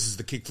now, this is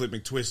the kickflip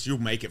McTwist.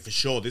 You'll make it for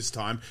sure this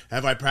time.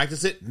 Have I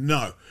practiced it?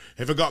 No.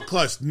 Have I got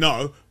close?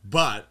 No.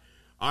 But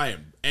I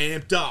am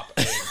amped up.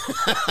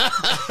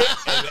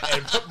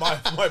 And my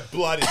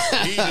blood is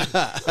heated.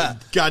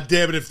 God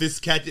damn it,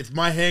 if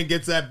my hand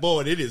gets that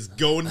board, it is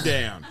going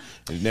down.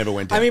 It never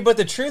went down. I mean, but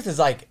the truth is,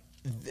 like,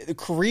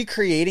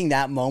 recreating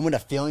that moment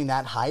of feeling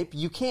that hype,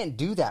 you can't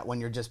do that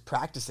when you're just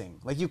practicing.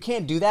 Like, you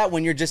can't do that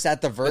when you're just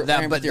at the vert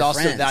with your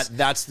also friends.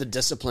 that's the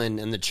discipline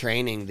and the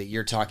training that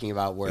you're talking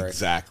about, where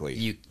exactly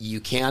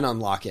you can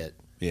unlock it.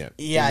 Yeah.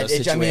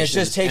 It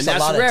just takes a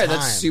lot of time.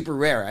 That's super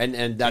rare,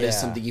 and that is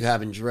something you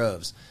have in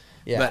droves.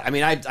 Yeah. But I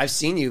mean, I've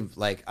seen you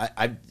like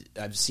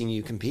I've seen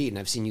you compete, and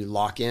I've seen you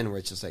lock in where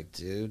it's just like,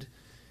 dude,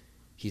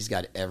 he's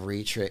got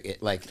every trick.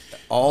 Like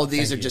all of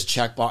these are just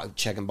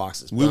checking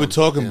boxes. We were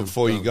talking boom,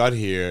 before boom. you got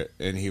here,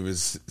 and he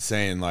was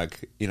saying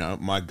like, you know,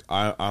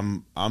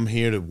 I'm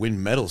here to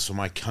win medals for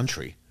my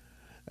country,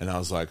 and I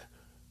was like,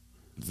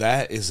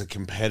 that is a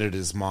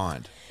competitor's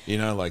mind, you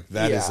know, like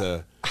that is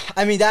a.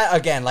 I mean, that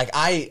again, like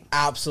I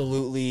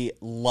absolutely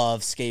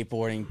love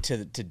skateboarding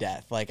to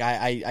death. Like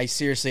I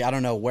seriously, I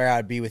don't know where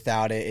I'd be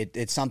without it.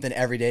 It's something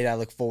every day that I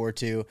look forward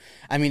to.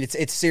 I mean,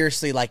 it's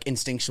seriously like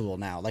instinctual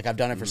now. Like I've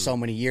done it for so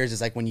many years.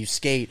 It's like when you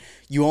skate,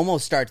 you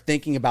almost start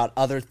thinking about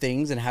other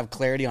things and have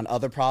clarity on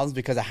other problems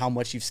because of how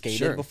much you've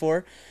skated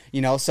before.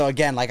 You know, so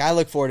again, like I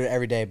look forward to it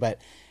every day. But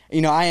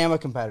you know, I am a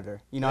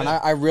competitor. You know, and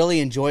I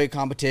really enjoy a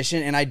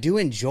competition, and I do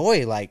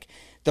enjoy like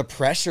the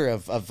pressure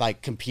of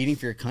like competing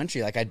for your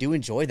country. Like I do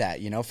enjoy that,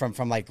 you know, from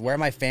like where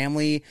my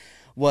family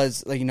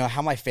was, like, you know,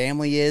 how my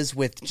family is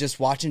with just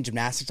watching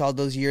gymnastics all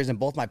those years, and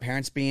both my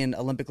parents being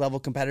Olympic level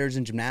competitors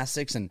in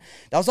gymnastics. And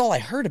that was all I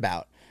heard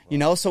about, you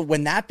know? So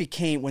when that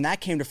came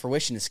to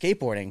fruition to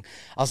skateboarding,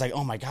 I was like,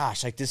 oh my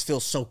gosh, like this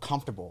feels so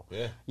comfortable,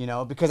 you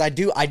know, because I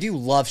do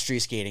love street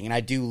skating, and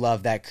I do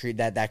love that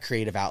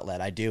creative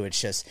outlet. I do.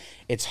 It's just,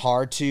 it's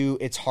hard to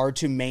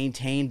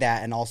maintain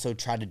that and also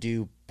try to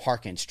do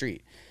park and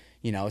street.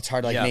 You know, it's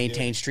hard to like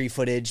maintain street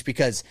footage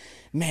because,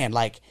 man,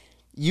 like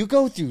you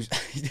go through,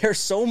 there's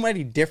so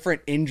many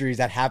different injuries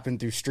that happen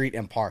through street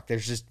and park.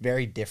 There's just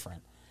very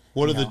different.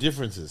 What are the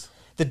differences?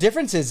 The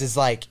differences is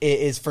like,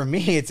 is for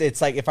me, it's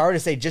like if I were to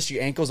say just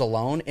your ankles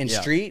alone in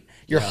street,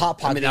 you're hot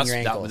pocketing your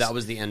ankles. That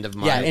was the end of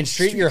my in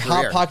street you're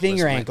hot pocketing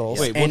your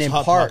ankles. Wait, and what's in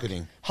hot park,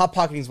 pocketing? hot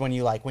pocketing is when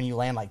you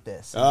land like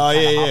this. Oh,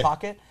 yeah. Hot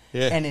pocket.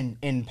 Yeah. And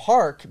in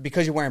park,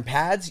 because you're wearing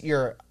pads,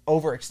 you're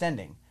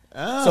overextending.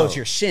 So it's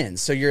your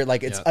shins. So you're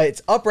like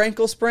it's upper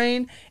ankle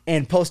sprain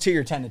and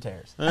posterior tendon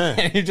tears.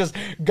 And you just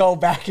go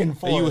back and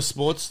forth. Are you a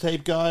sports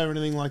tape guy or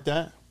anything like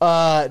that?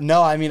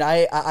 No. I mean,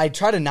 I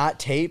try to not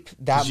tape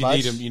that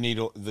much. You need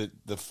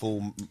the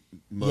full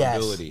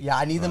mobility. Yes. Yeah,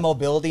 I need the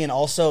mobility, and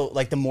also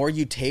like the more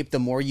you tape, the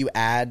more you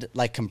add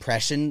like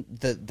compression,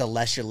 the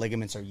less your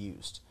ligaments are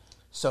used.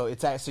 So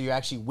you're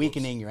actually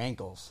weakening your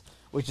ankles.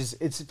 Which is,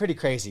 it's pretty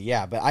crazy,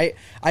 yeah. But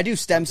I do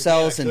stem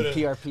cells and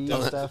PRP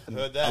and stuff.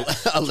 Heard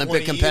that.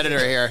 Olympic competitor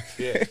here.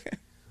 Yeah,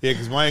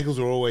 because my ankles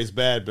were always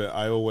bad, but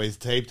I always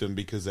taped them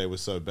because they were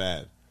so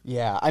bad.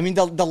 Yeah, I mean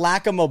the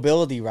lack of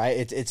mobility,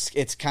 right?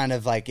 It's kind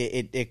of like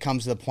it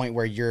comes to the point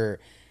where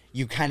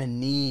you kind of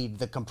need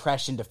the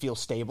compression to feel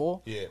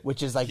stable,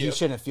 which is like you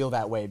shouldn't feel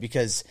that way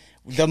because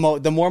the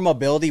more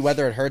mobility,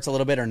 whether it hurts a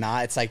little bit or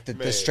not, it's like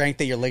the strength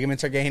that your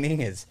ligaments are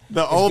gaining is.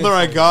 The older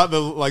I got,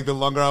 the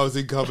longer I was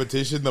in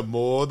competition, the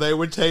more they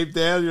would tape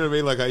down. You know what I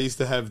mean? Like I used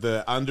to have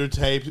the under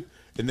tape,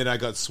 and then I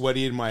got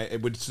sweaty and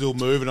it would still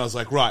move, and I was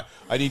like, right,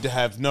 I need to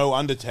have no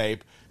under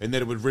tape. And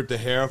then it would rip the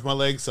hair off my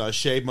legs, so I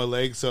shaved my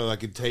legs so I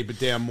could tape it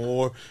down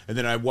more. And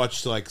then I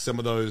watched like some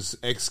of those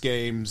X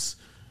Games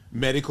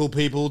medical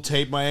people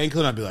tape my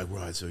ankle, and I'd be like,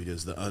 right, so he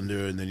does the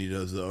under and then he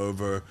does the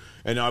over,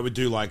 and I would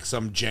do like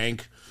some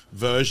jank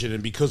version,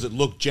 and because it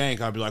looked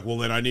jank, I'd be like, well,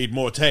 then I need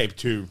more tape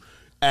to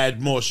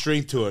add more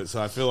strength to it.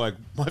 So I feel like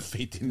my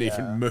feet didn't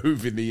even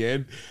move in the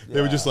end. They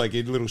were just like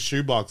in little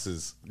shoe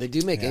boxes. They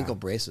do make ankle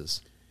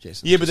braces,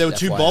 Jason. Yeah, but they were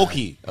too FYI.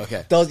 bulky.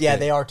 Okay.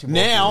 They are too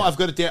bulky. Now I've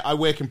got it down. I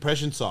wear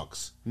compression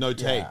socks, no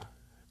tape,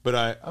 but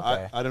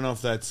I don't know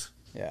if that's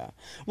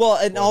Well,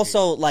 and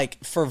also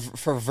like for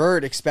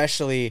vert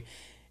especially,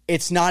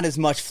 it's not as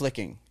much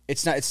flicking.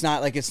 It's not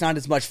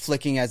as much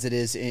flicking as it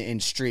is in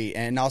street,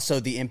 and also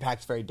the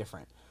impact's very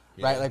different.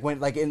 Right,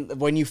 like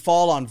when you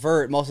fall on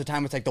vert, most of the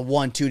time it's like the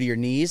 1-2 to your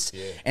knees,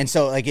 and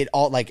so like it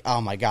all like,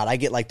 oh my god, I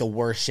get like the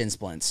worst shin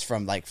splints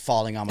from like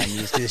falling on my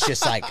knees. 'Cause it's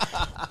just like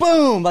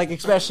boom, like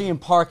especially in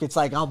park, it's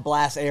like I'll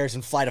blast airs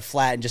and fly to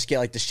flat and just get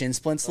like the shin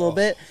splints a little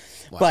bit,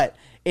 but.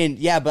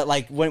 But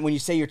like when you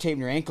say you're taping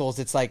your ankles,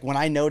 it's like when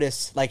I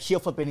notice like heel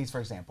flip indies,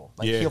 for example,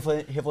 like heel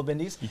flip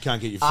indies. You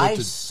can't get your foot I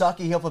suck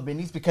at heel flip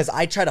indies because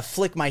I try to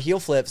flick my heel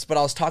flips, but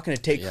I was talking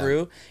to Tate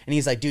Crew, and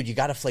he's like, dude, you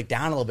got to flick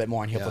down a little bit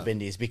more on heel flip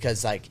indies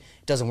because like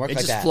it doesn't work like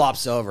that. It just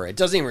flops over. It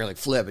doesn't even really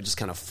flip. It just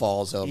kind of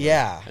falls over.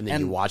 Yeah. And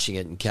then you're watching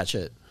it and catch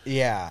it.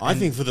 Yeah. I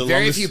think for the very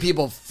longest... few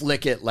people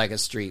flick it like a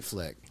street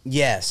flick.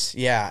 Yes.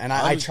 Yeah. And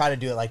I try to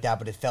do it like that,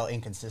 but it felt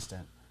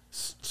inconsistent.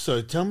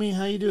 So tell me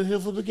how you do a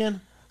heel flip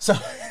again. So,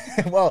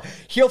 well,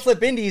 heel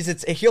flip indies.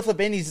 It's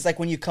like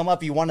when you come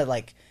up, you want to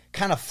like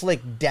kind of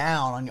flick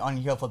down on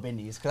your heel flip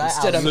indies.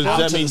 Instead of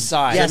out to the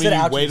side. Does that mean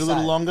out you wait to a the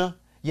little side. longer?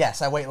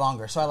 Yes, I wait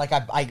longer. So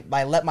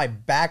I let my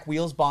back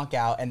wheels bonk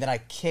out, and then I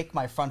kick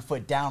my front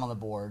foot down on the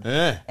board,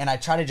 and I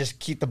try to just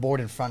keep the board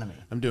in front of me.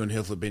 I'm doing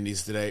heel flip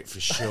indies today for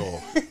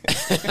sure.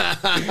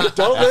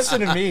 Don't listen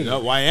to me.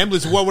 No, I am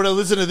listening. What would I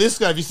listen to this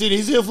guy? Have you seen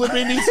his heel flip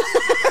indies?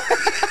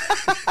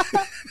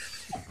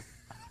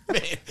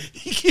 Man,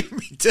 he gave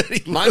me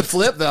dirty. Mine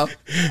flip though.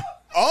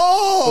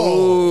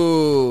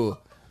 Oh, Ooh.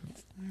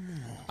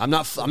 I'm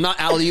not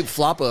alley-oop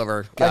flop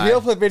over A guy.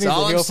 heel flip indie That's is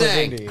all a I'm heel flip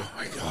saying. indie. Oh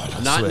my god!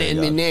 I'm not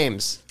naming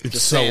names. It's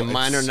Just so- saying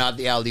mine are it's- not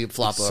the alley-oop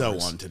flop So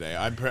overs. on today.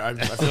 I feel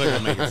like I'll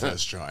make it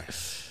first try.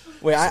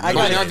 Wait, I Mine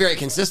got aren't very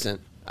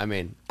consistent. I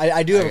mean,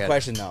 I do have get a it.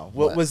 question though.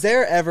 What? Was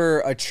there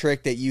ever a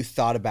trick that you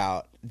thought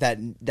about that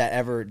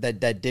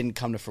didn't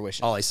come to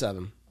fruition? Ollie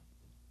 7.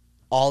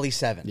 Ollie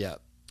 7. Yeah.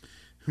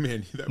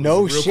 Man, that was No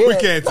a real shit.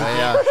 quick answer.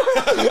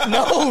 Yeah.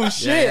 No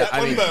shit. yeah,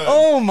 I mean,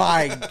 Oh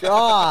my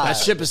god. that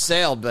ship has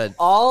sailed, but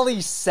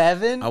Ollie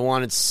 7? I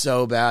wanted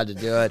so bad to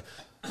do it.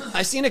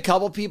 I seen a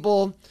couple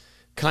people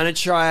kind of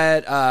try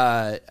it.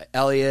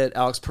 Elliot,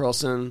 Alex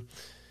Perlson.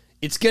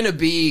 It's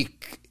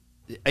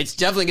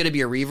definitely gonna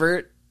be a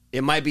revert.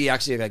 It might be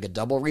actually like a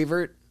double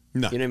revert.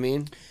 No. You know what I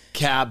mean?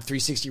 Cab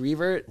 360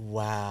 revert.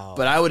 Wow.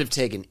 But I would have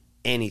taken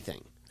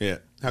anything. Yeah.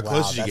 How wow,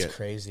 close did you that's get?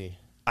 crazy.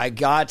 I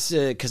got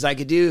to because I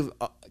could do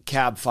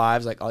cab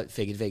 5s, like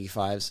fakey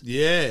 5s.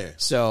 Yeah.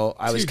 So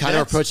I was Dude, kind of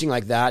that's- approaching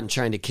like that and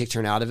trying to kick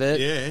turn out of it.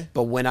 Yeah.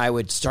 But when I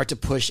would start to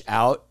push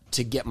out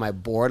to get my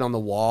board on the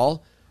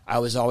wall, I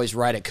was always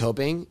right at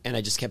coping, and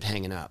I just kept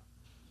hanging up.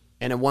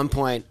 And at one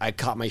point, I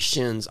caught my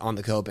shins on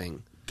the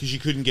coping. Because you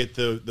couldn't get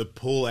the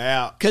pull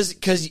out. Because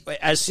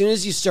as soon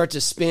as you start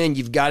to spin,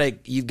 you've got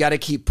to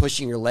keep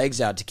pushing your legs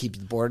out to keep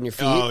the board on your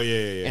feet. Oh,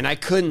 yeah. And I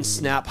couldn't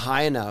snap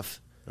high enough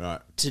Right.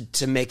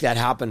 to make that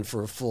happen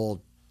for a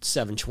full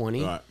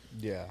 720. Right.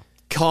 Yeah.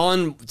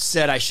 Colin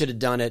said I should have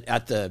done it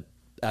at the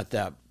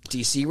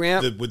DC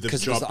ramp With the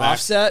because it was drop the back?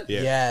 offset.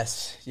 Yeah.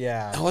 Yes.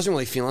 Yeah. I wasn't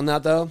really feeling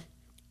that though.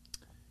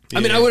 I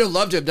mean, Yeah. I would have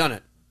loved to have done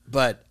it,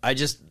 but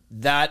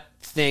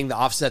the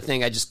offset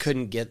thing, I just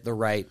couldn't get the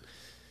right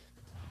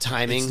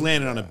timing. It's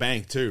landed on a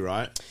bank too,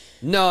 right?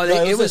 No,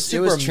 No, it a was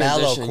super mellow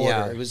transition. quarter.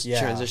 Yeah, it was Yeah.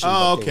 transition.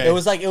 Oh, but okay.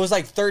 It was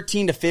like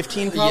 13 to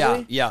 15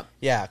 probably. Yeah.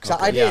 Yeah, cuz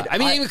I Yeah. did. I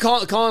mean, even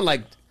Colin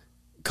like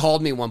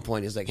called me at one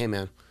point. He's like, "Hey,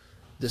 man,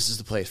 this is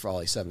the place for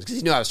Ollie 7s," because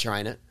he knew I was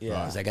trying it.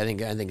 Yeah. He's like, I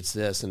think it's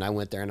this," and I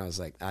went there and I was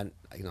like,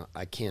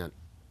 I can't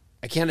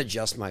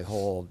adjust my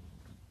whole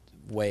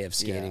way of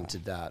skating Yeah. to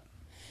that.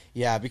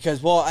 Yeah,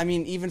 because well, I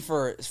mean, even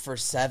for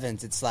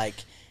 7s, it's like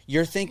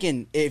you're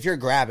thinking if you're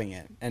grabbing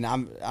it, and I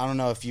don't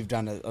know if you've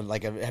done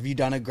have you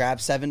done a grab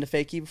 7 to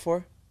fakie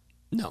before?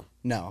 No,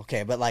 No,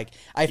 okay, but like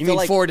I you feel mean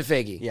like forward to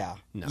fakie? yeah,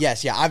 No.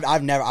 yes, yeah,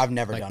 I've never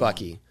Like done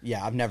Bucky. one.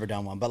 Yeah, I've never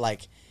done one, but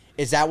like,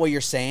 is that what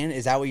you're saying?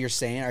 Is that what you're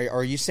saying? Or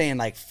are you saying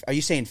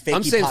fakie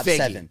I'm saying pop fakie.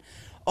 7?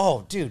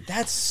 Oh, dude,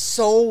 that's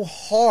so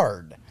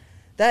hard.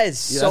 That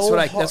is Yeah, so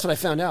hard. that's what I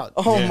found out.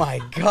 Oh Yeah. my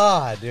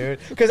god, dude!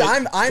 Because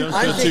I'm Don't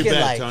feel too thinking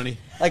bad, like Tony.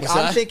 like What's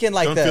I'm that? thinking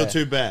like Don't the feel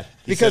too bad.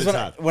 He because said it's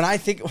hard. when I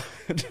think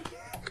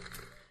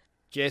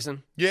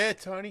Jason, Yeah,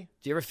 Tony.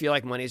 do you ever feel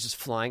like money is just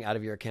flying out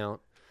of your account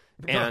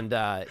and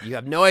you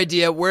have no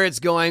idea where it's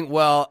going?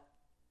 Well,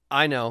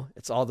 I know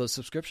it's all those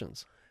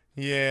subscriptions.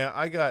 Yeah,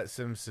 I got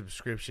some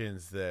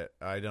subscriptions that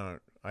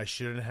I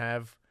shouldn't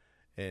have,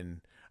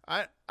 and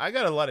I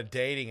got a lot of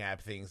dating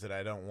app things that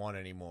I don't want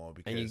anymore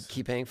because And you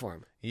keep paying for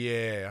them.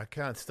 yeah, I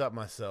can't stop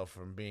myself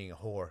from being a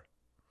whore.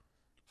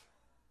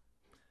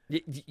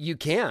 You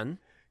can.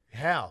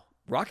 How?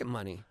 Rocket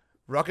Money.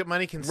 Rocket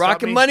Money can stop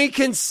Rocket me Money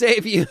can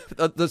save you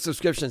the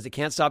subscriptions. It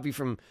can't stop you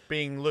from,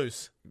 being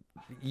loose.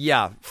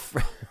 yeah.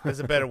 There's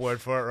a better word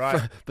for it,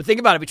 right? But think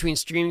about it, between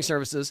streaming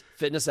services,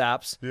 fitness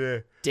apps, Yeah.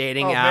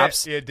 dating Oh, man.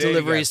 apps, Yeah, dating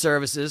delivery apps.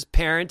 services,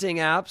 parenting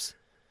apps,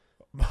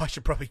 I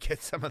should probably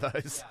get some of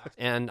those.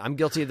 and I'm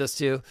guilty of this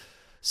too.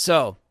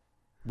 So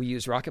we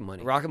use Rocket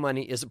Money. Rocket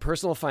Money is a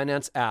personal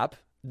finance app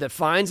that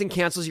finds and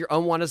cancels your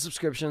unwanted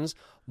subscriptions,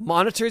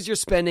 monitors your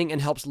spending,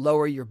 and helps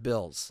lower your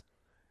bills.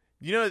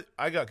 You know,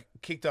 I got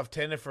kicked off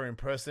Tinder for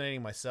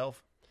impersonating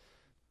myself.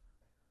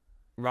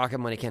 Rocket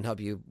Money can't help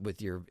you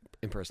with your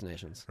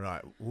impersonations.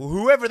 Right.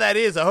 Whoever that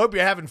is, I hope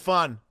you're having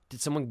fun.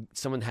 Did someone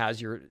has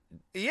your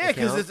Yeah,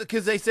 account?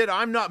 because they said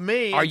I'm not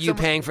me. Are and you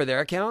someone- paying for their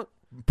account?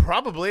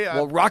 Probably.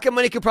 Well, Rocket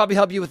Money could probably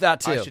help you with that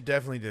too. I should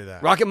definitely do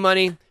that. Rocket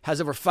Money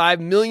has over 5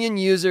 million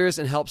users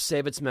and helps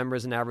save its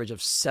members an average of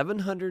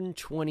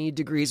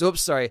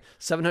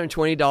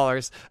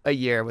 $720 a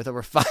year with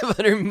over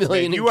 500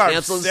 million Man, you in are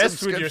canceled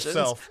obsessed with subscriptions.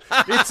 yourself.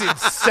 It's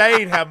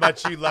insane how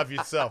much you love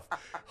yourself.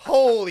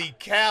 Holy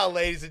cow,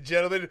 ladies and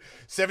gentlemen.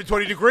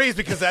 720 degrees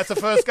because that's the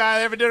first guy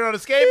I ever did it on a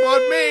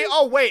skateboard. Me.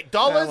 Oh, wait.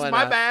 Dollars? why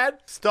My not? bad.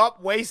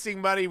 Stop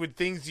wasting money with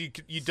things you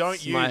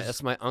don't use.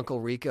 That's my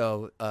Uncle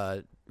Rico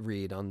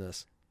read on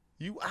this.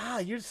 You're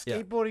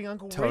skateboarding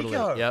Uncle Totally.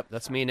 Rico. Yep,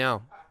 that's me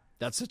now.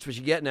 That's what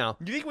you get now.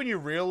 You think when you're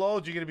real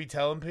old, you're going to be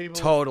telling people?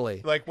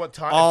 Totally. Like what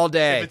time? All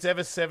day. If it's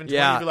ever 7:20,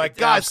 Yeah, you'll be like, it's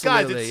guys,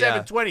 absolutely, it's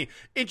yeah. 7:20.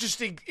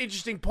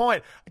 Interesting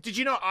point. Did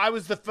you know I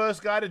was the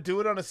first guy to do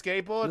it on a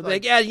skateboard?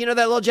 Like, yeah, you know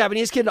that little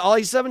Japanese kid,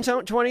 Ollie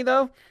 720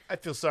 though? I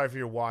feel sorry for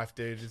your wife,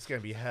 dude. It's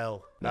going to be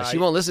hell. No, she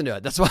won't listen to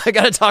it. That's why I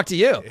got to talk to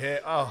you. Yeah,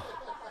 oh.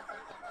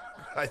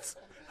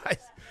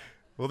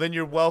 Well, then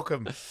you're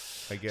welcome,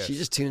 I guess. She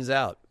just tunes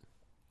out.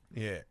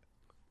 Yeah.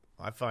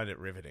 I find it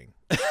riveting.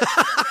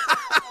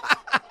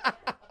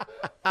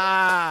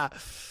 All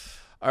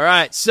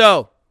right,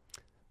 so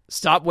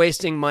Stop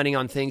wasting money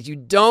on things you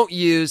don't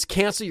use.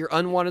 Cancel your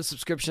unwanted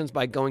subscriptions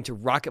by going to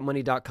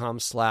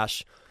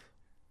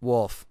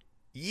rocketmoney.com/wolf.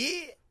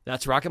 Yeah.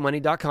 That's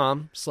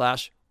rocketmoney.com/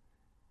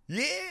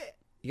 Yeah.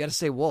 You got to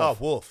say wolf. Oh,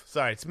 wolf.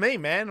 Sorry, it's me,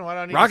 man. Why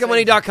don't you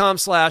rocketmoney.com/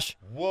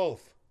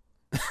 wolf?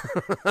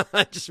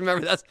 just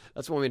remember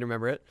that's one way to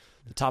remember it.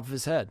 The top of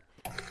his head.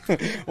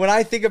 When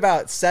I think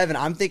about 7,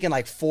 I'm thinking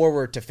like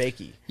forward to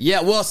fakie.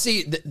 Yeah, well,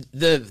 see,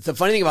 the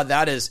funny thing about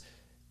that is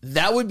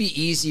that would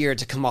be easier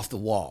to come off the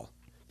wall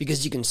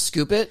because you can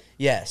scoop it.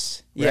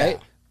 Yes. Right? Yeah.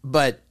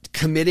 But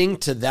committing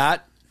to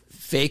that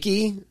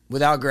fakie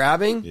without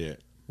grabbing, Yeah.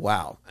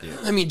 wow. Yeah.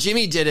 I mean,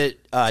 Jimmy did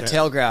it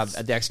tail grab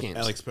at the X Games.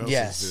 Alex Perlson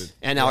Yes. did.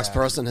 And Alex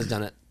Perlson has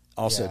done it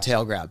also,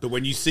 tail grab. But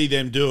when you see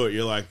them do it,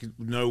 you're like,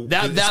 no.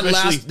 That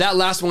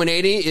last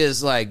 180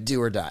 is like do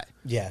or die.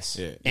 Yes.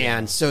 Yeah.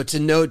 And so to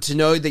know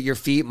that your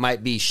feet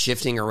might be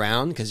shifting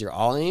around because you're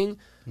ollieing,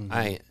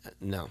 I'm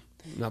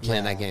not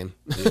playing that game.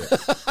 Yeah.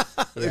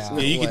 Yeah,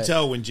 you can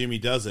tell when Jimmy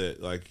does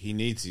it, like he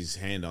needs his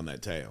hand on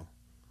that tail.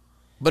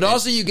 But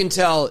also you can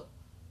tell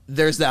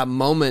there's that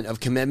moment of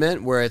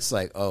commitment where it's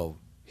like, oh,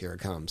 here it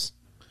comes.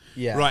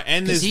 Yeah. Right,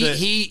 and Because there's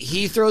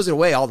he throws it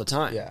away all the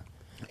time. Yeah.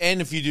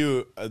 and if you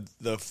do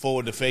the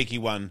forward to fakie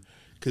one,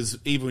 because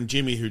even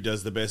Jimmy, who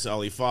does the best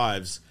ollie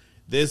 5s,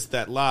 there's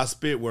that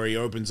last bit where he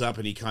opens up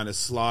and he kind of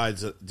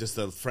slides just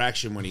a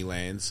fraction when he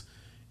lands.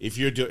 If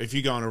you're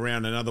going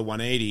around another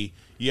 180,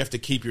 you have to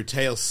keep your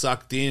tail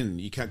sucked in.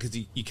 You can't because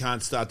you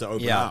can't start to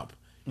open up.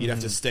 You'd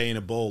have to stay in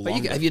a ball. But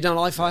longer. have you done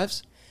ollie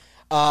 5s?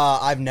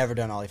 I've never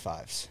done ollie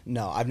 5s.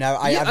 No, I've never.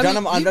 Yeah, I've done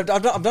them. I've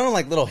done them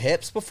like little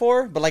hips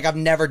before, but like I've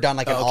never done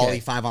like an ollie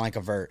 5 on like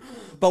a vert.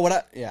 But when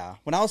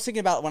I think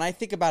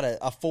about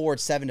a forward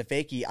 7 to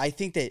fakie, I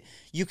think that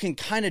you can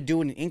kind of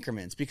do it in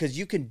increments because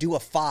you can do a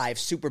 5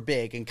 super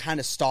big and kind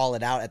of stall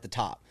it out at the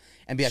top.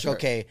 And be like,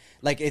 okay,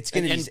 like it's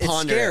gonna be it's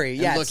scary,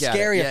 it's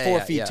scary at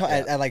 4 feet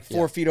at like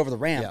 4 feet over the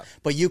ramp,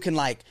 but you can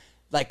like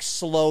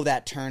slow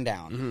that turn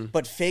down. Mm-hmm.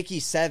 But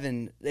fakie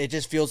 7, it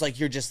just feels like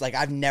you're just like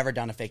I've never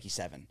done a fakie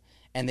 7,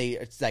 and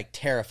it's like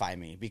terrify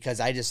me because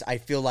I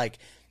feel like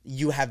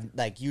you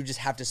just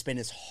have to spin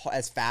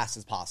as fast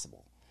as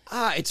possible.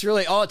 It's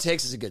really all it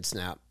takes is a good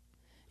snap.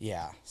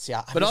 Yeah. See,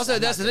 but also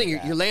that's the thing.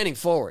 You're landing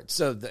forward,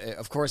 so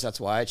of course that's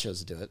why I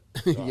chose to do it.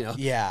 You know.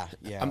 Yeah.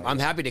 I'm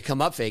happy to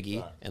come up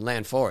fakie and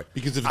land forward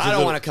because if I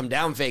don't want to come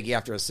down fakie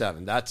after a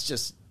 7.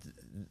 That's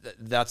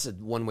a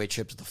one-way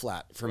trip to the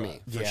flat for me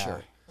for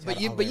sure.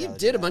 But you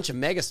did a bunch of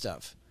mega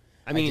stuff.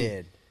 I mean, I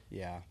did.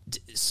 Yeah.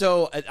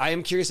 So I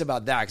am curious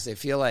about that because I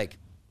feel like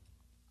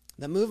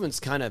that movement's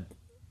kind of,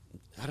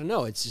 I don't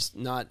know. It's just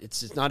not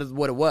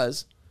what it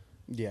was.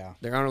 Yeah.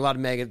 There aren't a lot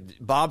of mega.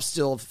 Bob's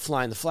still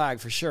flying the flag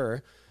for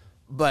sure,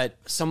 but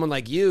someone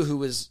like you who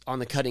was on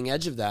the cutting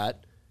edge of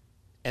that,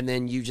 and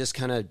then you just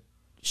kind of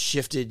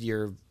shifted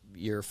your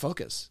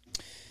focus.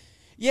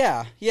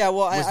 Yeah. Well,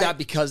 was that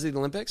because of the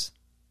Olympics?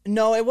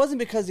 No, it wasn't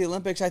because of the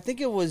Olympics. I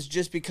think it was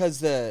just because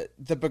the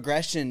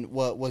progression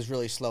was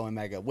really slow in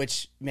Mega,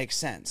 which makes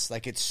sense.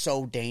 Like it's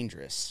so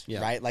dangerous,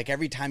 right? Like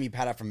every time you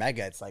pad out for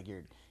Mega, it's like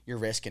you're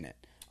risking it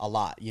a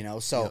lot, you know.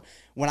 So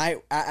when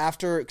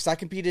because I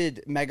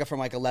competed Mega from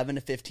like 11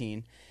 to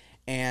 15,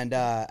 and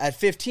at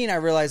 15 I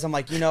realized I'm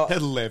like, you know,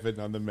 11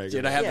 on the Mega.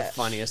 Dude, I have the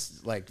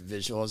funniest like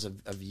visuals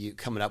of you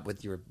coming up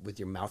with your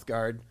mouth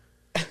guard.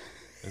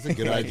 That's a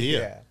good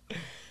idea.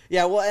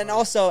 Yeah, well, and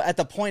also at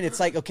the point, it's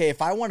like, okay,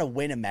 if I want to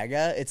win a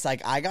Mega, it's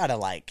like I gotta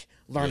like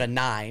learn a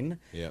 9,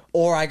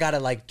 or I gotta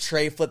like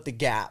tray flip the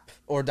gap,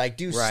 or like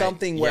do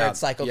something where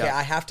it's like, okay,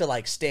 I have to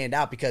like stand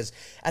out because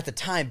at the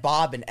time,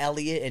 Bob and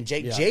Elliot and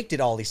Jake did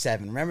ollie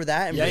 7. Remember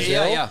that in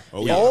Brazil? Yeah.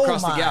 Oh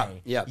across my. the gap.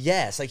 Yeah.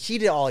 Yes, like he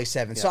did ollie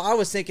 7. So I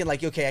was thinking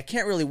like, okay, I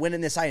can't really win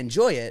in this. I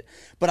enjoy it,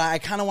 but I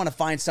kind of want to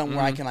find somewhere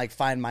where I can like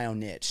find my own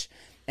niche.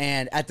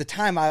 And at the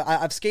time,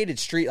 I've skated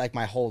street like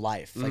my whole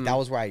life. Like that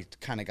was where I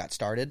kind of got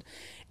started.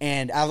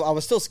 And I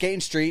was still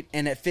skating street.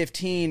 And at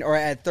 15 or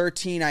at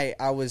 13,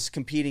 I was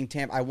competing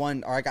Tampa.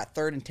 I got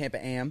third in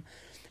Tampa Am.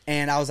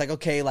 And I was like,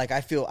 okay, like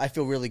I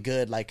feel really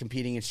good like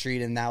competing in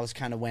street. And that was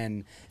kind of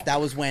when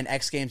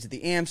X Games did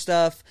the Am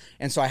stuff.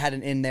 And so I had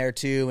an in there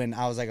too. And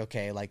I was like,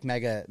 okay, like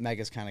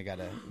Mega's kind of got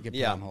to get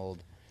put on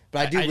hold.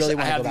 But I do really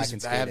want to go back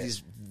and skate. I have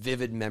these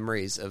vivid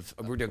memories of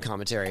we're doing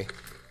commentary,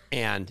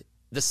 and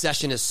the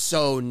session is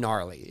so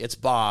gnarly. It's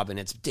Bob and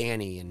it's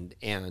Danny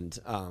and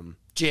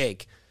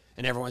Jake,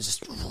 and everyone's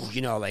just,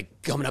 you know,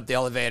 like coming up the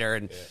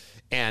elevator,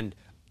 and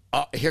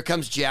here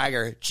comes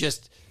Jagger,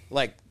 just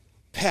like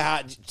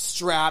pad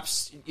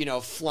straps, you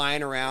know,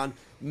 flying around,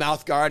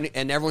 mouth guard,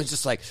 and everyone's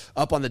just like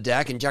up on the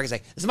deck, and Jagger's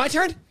like, "Is it my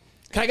turn?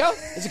 Can I go?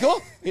 Is it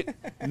cool?"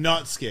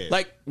 Not scared.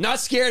 Like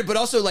not scared, but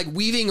also like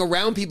weaving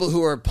around people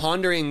who are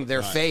pondering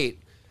their fate.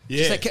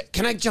 Yeah. She's like,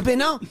 can I jump in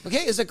now?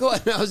 Okay, is it cool?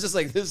 And I was just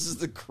like, this is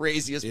the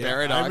craziest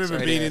paradox. I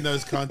remember being in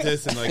those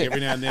contests and like every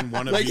now and then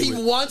one of like you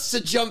he wants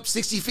to jump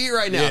 60 feet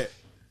right now. Yeah.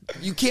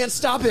 You can't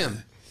stop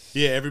him.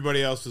 Yeah,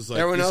 everybody else was like,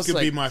 this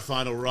could be my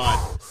final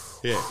ride.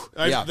 Yeah.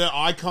 The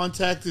eye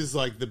contact is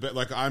like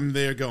like I'm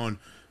there going,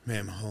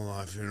 man, my whole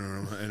life,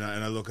 and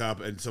I look up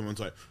and someone's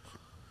like,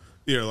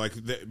 like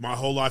my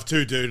whole life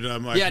too, dude. And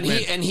I'm like, Yeah, and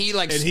he hey,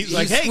 let's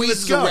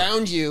squeezes go.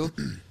 around you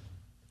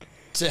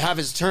to have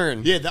his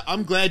turn. Yeah,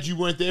 I'm glad you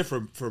weren't there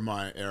for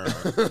my era.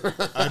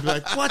 I'd be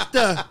like, what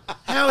the?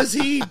 How is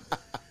he?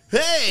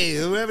 Hey,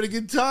 we're having a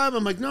good time.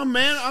 I'm like, no,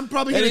 man, I'm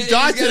probably going to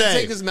die he's gonna today.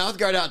 take his mouth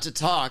guard out to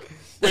talk.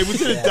 Wait,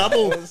 was it a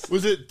double?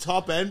 Was it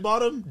top and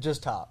bottom?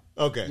 Just top.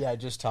 Okay. Yeah,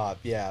 just top.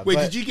 Yeah. Wait,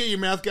 but, did you get your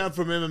mouth guard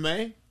from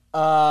MMA?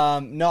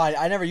 No,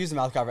 I never used a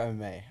mouth guard for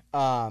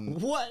MMA.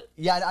 What?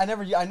 Yeah, I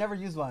never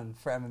used one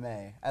for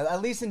MMA.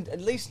 At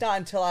least not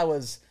until I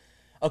was.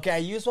 Okay, I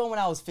used one when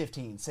I was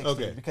 15, 16.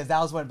 Okay. Because that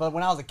was but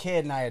when I was a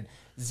kid and I had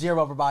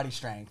zero upper body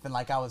strength and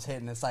like I was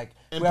hitting, it's like.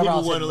 And whoever I people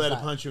was weren't hitting was allowed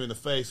to not- punch you in the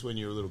face when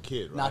you were a little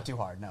kid, right? Not too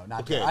hard, no,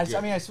 not Okay, too hard. good.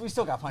 I mean, we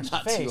still got punched in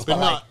the face, too but,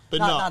 hard. like, But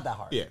not that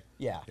hard.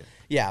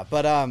 Yeah.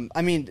 But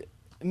I mean,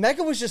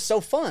 Mega was just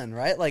so fun,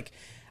 right? Like,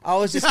 I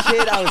was this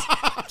kid. I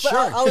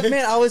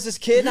was this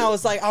kid, and I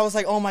was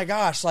like, oh my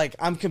gosh, like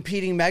I'm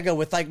competing Mega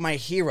with like my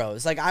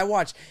heroes. Like I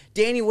watched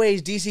Danny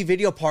Way's DC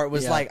video part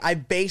was like I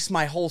based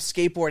my whole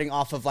skateboarding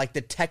off of like the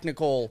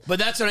technical. But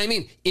that's what I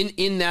mean.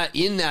 In that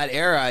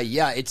era,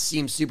 yeah, it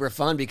seemed super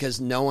fun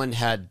because no one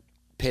had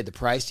paid the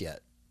price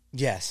yet.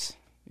 Yes.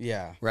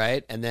 Yeah.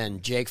 Right? And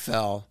then Jake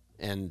fell,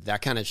 and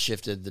that kind of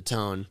shifted the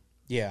tone,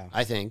 Yeah.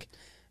 I think.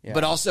 Yeah.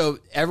 But also,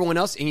 everyone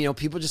else, and,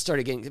 people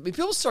started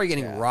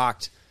getting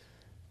rocked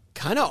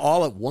kind of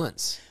all at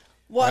once.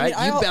 Well, right?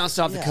 I mean, you bounced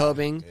off the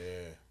coping.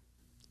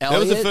 That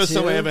was the Elliot, first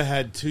time I too. ever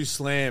had 2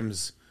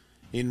 slams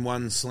in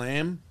one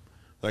slam.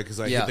 Like, because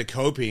I hit the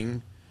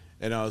coping,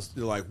 and I was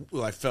like,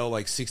 I fell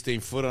like 16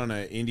 foot on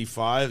an Indy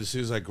 5. As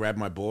soon as I grabbed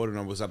my board and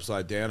I was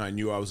upside down, I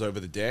knew I was over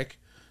the deck.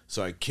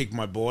 So I kicked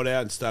my board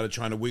out and started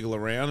trying to wiggle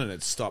around, and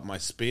it stopped my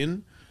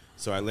spin.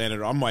 So I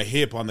landed on my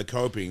hip on the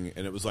coping,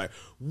 and it was like,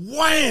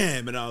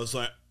 wham! And I was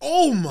like,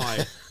 oh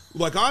my,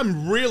 like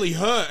I'm really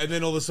hurt. And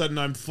then all of a sudden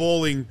I'm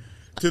falling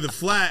to the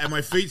flat, and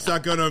my feet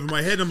start going over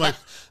my head. And I'm like,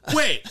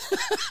 wait,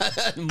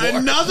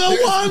 another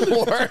one?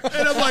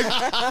 And I'm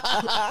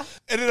like,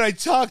 and then I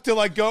tuck to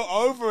like go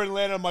over and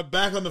land on my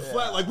back on the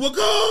flat, like, we'll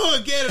go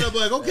again. And I'm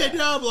like, okay,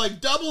 now I'm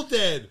like double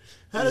dead.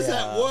 How does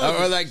that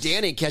work? Or like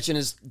Danny catching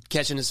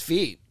his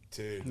feet.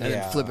 Dude. And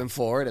then flipping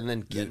forward and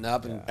then getting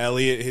up. And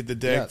Elliot hit the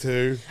deck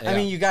too. I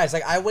mean, you guys,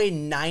 like I weighed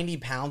 90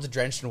 pounds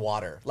drenched in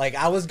water. Like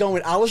I was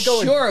going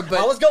Sure, but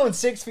I was going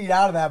 6 feet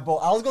out of that bowl.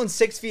 I was going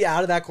 6 feet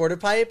out of that quarter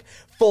pipe,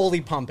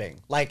 fully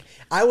pumping. Like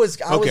I was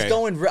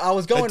going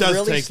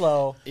really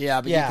slow.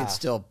 Yeah, but you can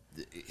still.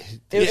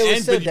 It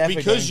was still but definitely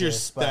because you're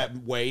dangerous, that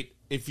weight,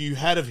 if you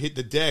had have hit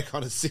the deck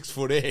on a 6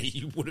 foot air,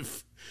 you would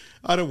have.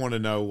 I don't want to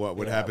know what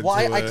would happen. Well,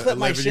 to I clipped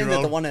my shins at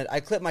 11-year-old. the one.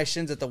 I clipped my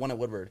shins at the one at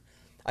Woodward.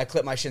 I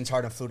clipped my shins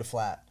hard and flew to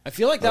flat. I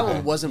feel like that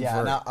one wasn't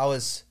vert. No, I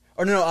was.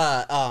 Or no,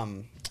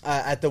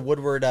 at the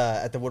Woodward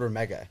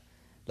Mega.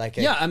 Like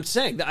I'm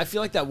saying that I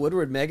feel like that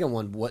Woodward Mega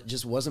one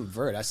just wasn't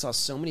vert. I saw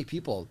so many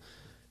people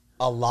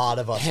a lot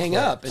of us hang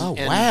clipped. up. And,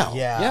 wow.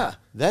 Yeah.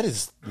 That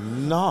is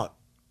not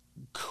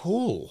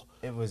cool.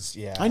 It was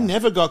I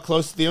never got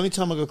close. The only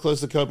time I got close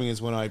to coping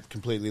is when I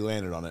completely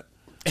landed on it.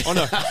 Oh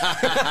no!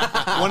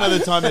 One other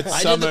time at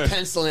I summer. did the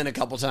pencil in a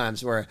couple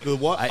times where The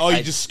what?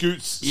 You just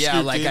scoots. Yeah,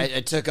 scooped like in?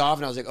 I took off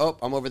and I was like, oh,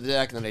 I'm over the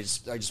deck, and then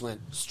I just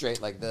went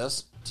straight like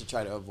this to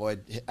try to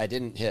avoid. I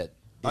didn't hit.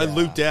 I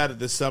looped out at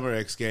the Summer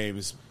X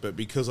Games, but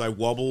because I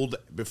wobbled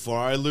before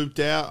I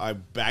looped out, I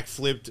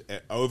backflipped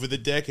over the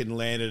deck and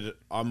landed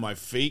on my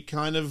feet,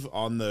 kind of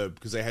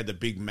because they had the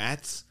big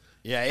mats.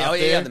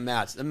 Yeah, the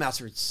mats. The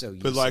mats were so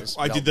useless. But like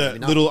I did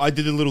Maybe not. I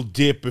did a little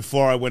dip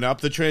before I went up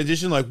the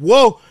transition, like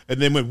whoa,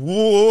 and then went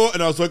whoa,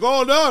 and I was like,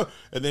 oh no,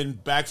 and then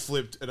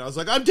backflipped, and I was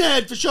like, I'm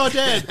dead, for sure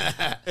dead.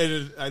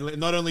 And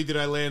not only did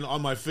I land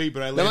on my feet,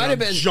 but I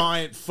landed on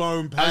giant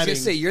foam padding. I was gonna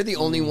say you're the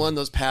only one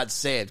those pads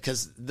saved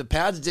because the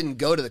pads didn't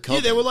go to the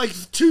coping. Yeah, they were like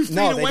 2 feet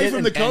away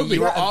from the and coping.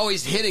 you were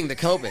always hitting the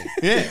coping.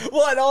 Yeah.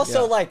 Well, and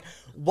also like,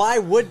 why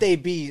would they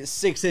be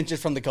 6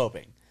 inches from the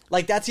coping?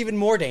 Like that's even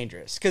more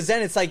dangerous because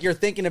then it's like you're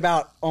thinking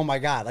about, oh my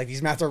god, like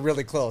these mats are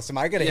really close. Am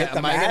I going to hit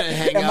the mat?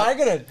 Am I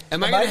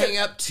going to hang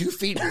up 2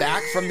 feet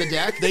back from the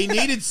deck? They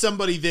needed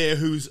somebody there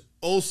who's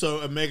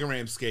also a Mega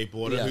Ram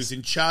skateboarder who's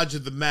in charge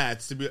of the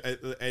mats to be,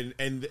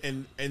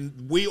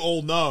 and we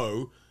all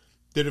know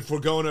that if we're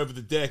going over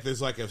the deck, there's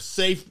like a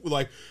safe over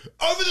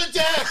the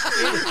deck,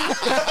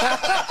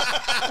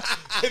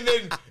 and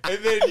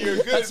then you're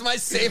good. That's my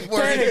safe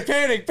word.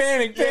 Panic.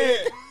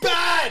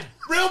 Bad,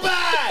 real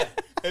bad.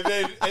 And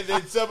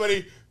then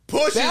somebody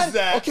pushes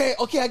that.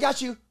 Okay, I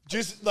got you.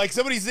 Just like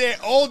somebody's there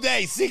all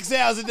day, 6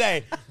 hours a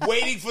day,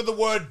 waiting for the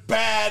word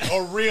bad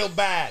or real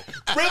bad.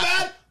 Real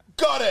bad?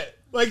 Got it.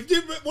 Like,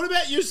 dude, what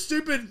about your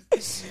stupid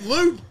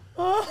loop?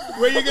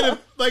 Where you're gonna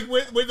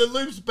when the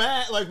loop's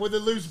bad,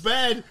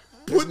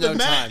 put the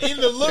mat in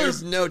the loop.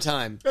 There's no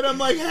time. And I'm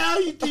like,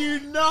 how do you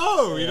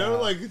know? You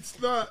know, like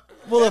it's not.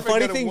 Well, the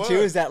funny thing too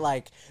is that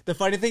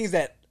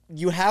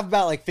you have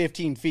about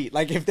 15 feet.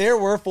 Like if there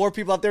were 4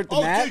 people up there at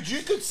the mat. Dude, you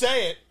could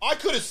say it. I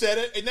could have said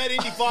it in that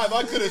Indy 5.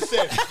 I could have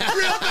said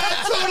real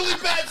bad, totally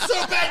bad,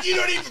 so bad you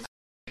don't even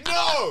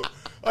know.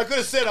 I could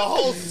have said a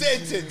whole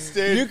sentence,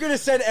 dude. You could have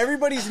said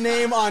everybody's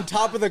name on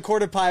top of the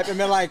quarter pipe and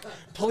been like,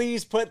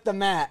 please put the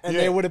mat. And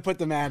they would have put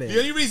the mat in. The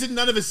only reason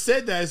none of us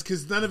said that is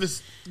because none of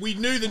us, we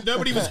knew that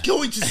nobody was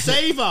going to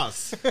save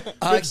us. But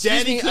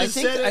Excuse me, could have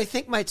said it. I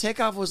think my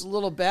takeoff was a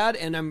little bad,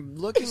 and I'm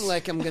looking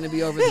like I'm going to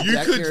be over the You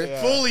deck could here.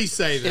 fully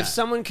say that. If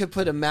someone could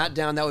put a mat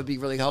down, that would be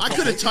really helpful. I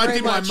could have Thank you typed very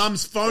in my much.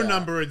 mum's phone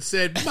number and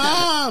said,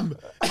 Mom,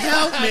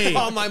 help me.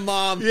 Call my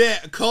mom. Yeah,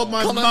 called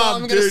my Call mom, my mom.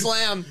 I'm going to dude.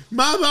 slam.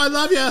 Mom, I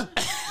love you.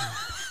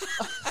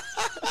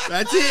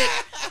 That's it.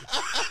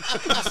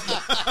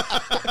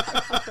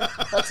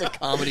 That's a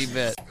comedy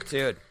bit.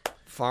 Dude,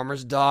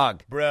 Farmer's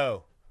Dog.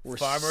 Bro,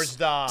 Farmer's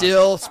Dog.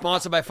 Still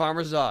sponsored by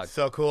Farmer's Dog.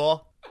 So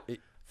cool. Are you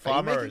making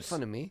Farmer's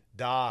fun of me?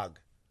 Dog.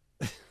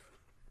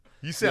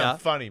 You sound Yeah.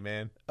 funny,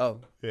 man.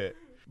 Oh. Yeah.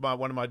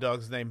 One of my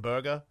dogs is named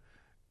Burger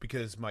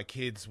because my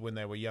kids, when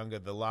they were younger,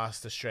 the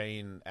last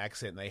Australian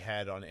accent they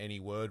had on any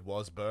word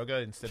was burger.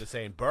 Instead of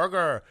saying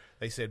burger,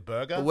 they said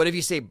burger. But what if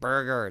you say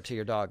burger to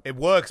your dog? It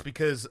works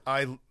because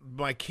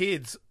my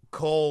kids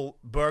call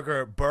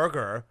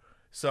burger.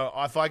 So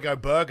if I go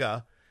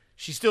burger,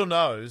 she still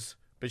knows,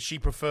 but she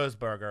prefers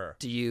burger.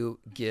 Do you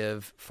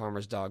give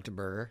Farmer's Dog to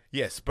Burger?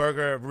 Yes,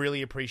 Burger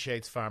really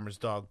appreciates Farmer's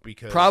Dog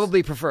because...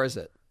 Probably prefers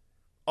it.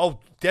 Oh,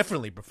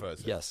 definitely prefers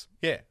it. Yes.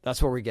 Yeah.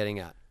 That's what we're getting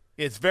at.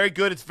 It's very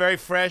good. It's very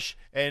fresh.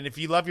 And if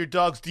you love your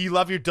dogs, do you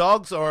love your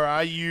dogs or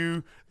are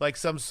you like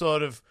some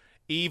sort of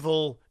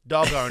evil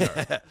dog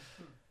owner?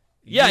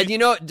 Yeah, you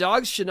know,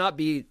 dogs should not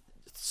be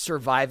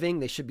surviving.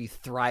 They should be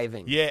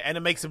thriving. Yeah, and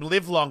it makes them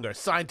live longer.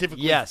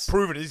 Scientifically Yes.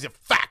 proven. These are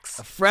facts.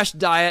 A fresh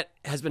diet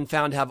has been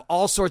found to have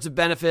all sorts of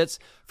benefits,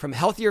 from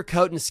healthier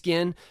coat and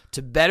skin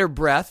to better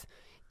breath,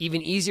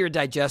 even easier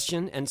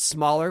digestion, and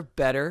smaller,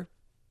 better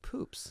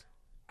poops.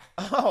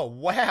 Oh,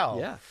 wow.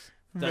 Yeah,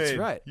 that's Man,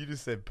 right. You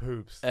just said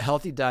poops. A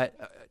healthy diet.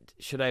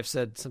 Should I have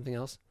said something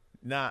else?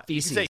 Nah.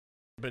 Feces. You can say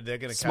but they're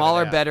going to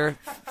Smaller, cut it out. better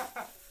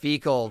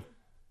fecal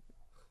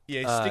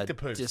Yeah, stick to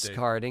poops, dude.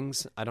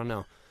 discardings. I don't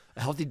know.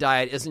 A healthy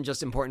diet isn't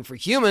just important for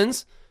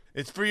humans.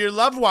 It's for your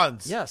loved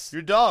ones. Yes.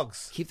 Your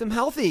dogs. Keep them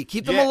healthy.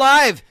 Keep them Yeah.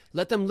 alive.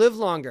 Let them live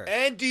longer.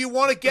 And do you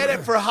want to get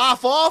it for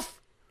half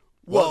off?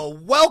 Well,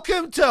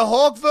 welcome to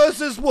Hawk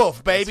versus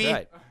Wolf, baby. That's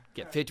right.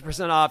 Get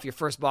 50% off your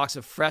first box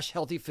of fresh,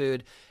 healthy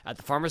food at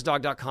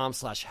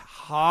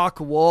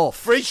thefarmersdog.com/hawkwolf.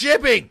 Free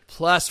shipping,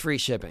 Plus free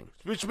shipping.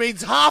 which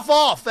means half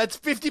off. That's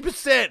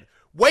 50%.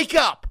 Wake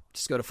up.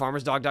 Just go to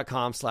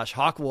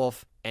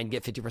farmersdog.com/hawkwolf and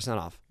get 50%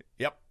 off.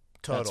 Yep.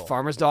 Total. That's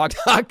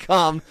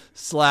farmersdog.com/.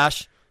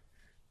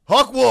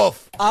 Hawk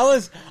Wolf. I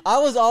was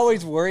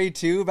always worried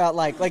too about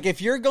like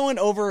if you're going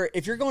over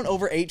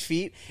 8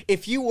 feet,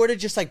 if you were to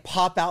just like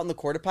pop out in the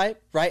quarter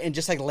pipe, right, and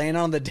just like land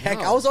on the deck,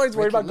 No, I was always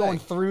worried break about your going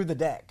leg. through the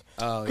deck.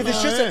 Oh,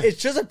 Because it's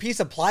just a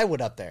piece of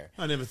plywood up there.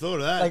 I never thought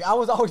of that. Like I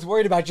was always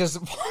worried about just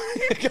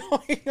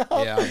going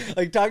up. Yeah.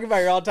 Like talking about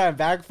your all-time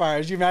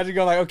backfires. You imagine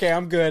going like, okay,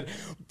 I'm good,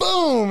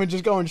 boom, and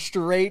just going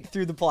straight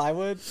through the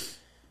plywood.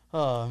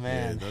 Oh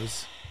man,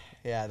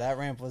 yeah, that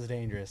ramp was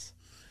dangerous.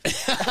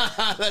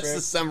 That's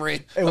the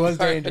summary. It was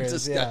of our dangerous.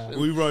 discussion. Yeah.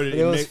 We rode it.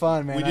 It was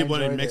fun, man. We I did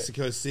one in enjoyed it.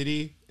 Mexico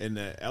City, and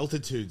the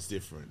altitude's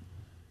different,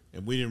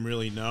 and we didn't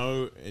really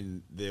know.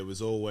 And there was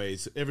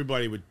always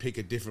everybody would pick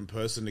a different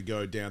person to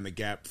go down the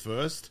gap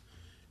first,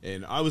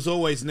 and I was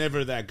always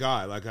never that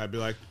guy. Like I'd be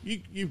like,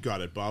 "You've got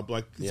it, Bob."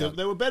 Like so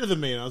they were better than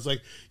me, and I was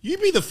like, "You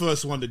be the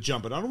first one to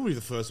jump it. I don't want to be the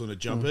first one to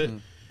jump it."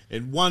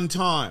 And one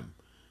time,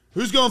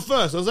 who's going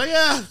first? I was like,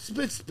 "Yeah,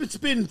 it's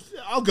been.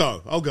 I'll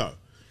go."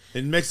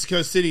 In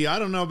Mexico City, I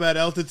don't know about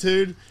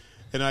altitude,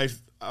 and I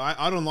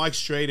don't like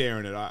straight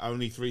airing it. I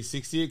only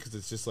 360 it because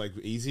it's just like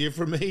easier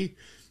for me.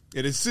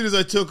 And as soon as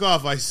I took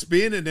off, I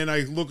spin, and then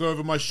I look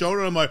over my shoulder,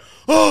 and I'm like,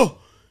 oh,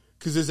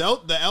 because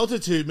the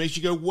altitude makes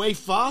you go way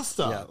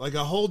faster, like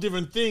a whole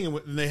different thing.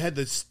 And they had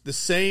the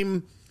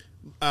same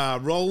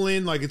roll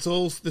in, like it's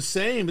all the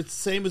same. It's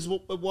the same as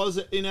what it was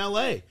in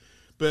LA.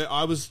 But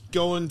I was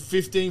going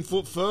 15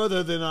 foot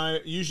further than I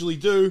usually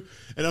do,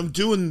 and I'm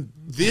doing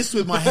this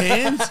with my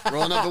hands,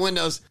 Rolling up the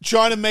windows.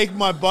 trying to make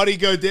my body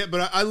go down.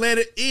 But I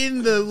landed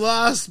in the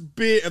last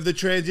bit of the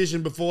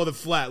transition before the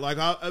flat. Like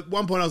at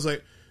one point, I was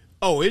like,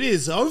 "Oh, it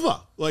is over!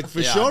 Like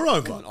for sure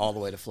over." Going all the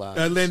way to flat.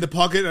 And I landed the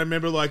pocket, and I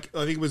remember I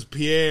think it was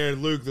Pierre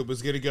and Luke that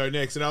was going to go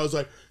next, and I was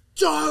like,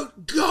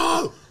 "Don't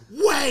go!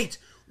 Wait!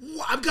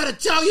 I'm going to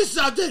tell you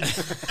something.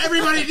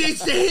 Everybody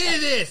needs to hear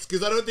this,"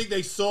 because I don't think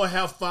they saw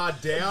how far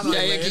down I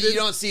landed. you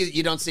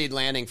don't see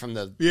landing from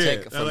the Yeah,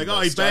 take. they're From like, the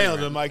 "Oh, he starting bailed."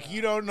 round. I'm like,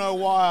 You don't know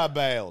why I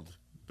bailed.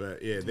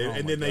 but yeah, my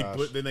and then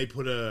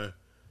gosh.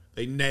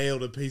 they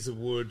nailed a piece of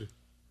wood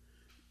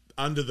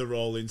under the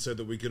roll in so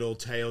that we could all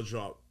tail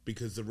drop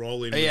because the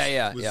roll in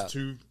was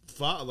too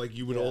far. Like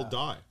you would all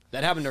die.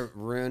 That happened to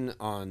Rune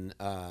on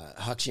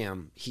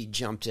Hucksham. He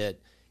jumped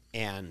it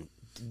and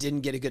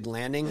didn't get a good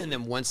landing, and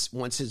then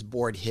once his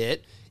board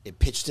hit, it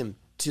pitched him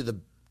to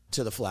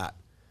the flat.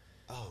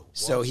 Oh,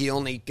 so he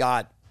only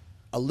got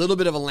a little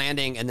bit of a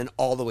landing, and then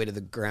all the way to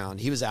the ground.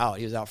 He was out.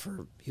 He was out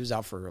for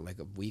like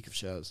a week of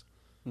shows.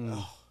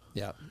 Oh.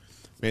 Yeah.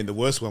 Man, the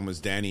worst one was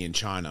Danny in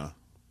China.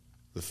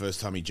 the first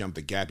time he jumped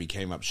the gap, he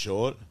came up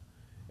short.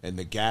 And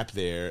the gap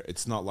there,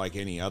 it's not like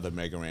any other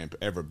mega ramp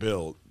ever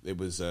built. It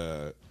was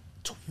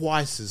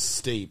twice as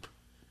steep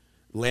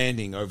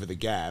landing over the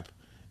gap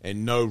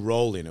and no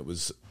roll in. It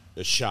was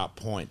a sharp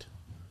point.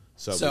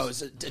 So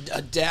it's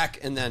a deck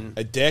and then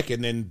a deck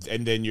and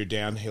then your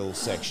downhill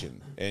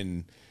section.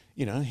 And,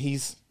 you know,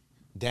 he's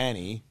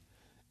Danny,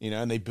 you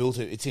know, and they built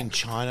it. It's in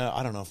China.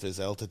 I don't know if there's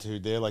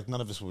altitude there. Like,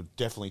 none of us were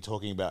definitely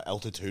talking about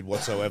altitude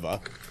whatsoever.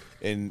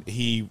 And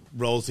he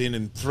rolls in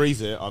and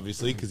threes it,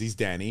 obviously, because he's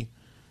Danny.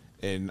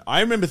 And I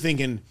remember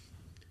thinking,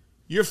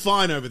 you're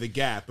fine over the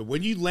gap, but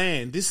when you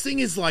land, this thing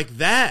is like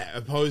that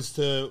opposed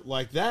to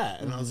like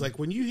that. And I was like,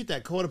 when you hit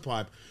that quarter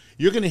pipe,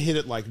 you're going to hit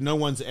it like no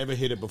one's ever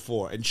hit it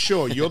before. And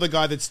sure, you're the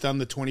guy that's done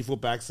the 20-foot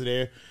backs of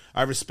air.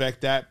 I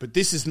respect that, but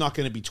this is not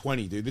going to be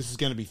 20, dude. This is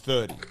going to be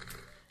 30.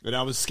 And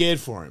I was scared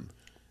for him.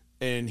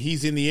 And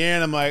he's in the air,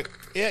 and I'm like,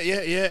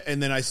 yeah.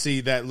 And then I see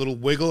that little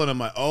wiggle, and I'm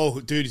like, oh,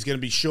 dude, he's going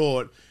to be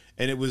short.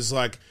 And it was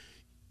like,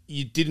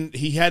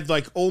 he had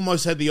like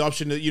almost had the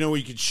option that, you know, where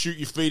you could shoot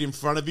your feet in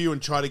front of you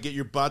and try to get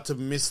your butt to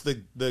miss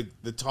the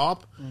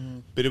top,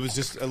 but it was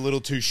just a little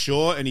too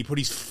short, and he put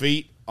his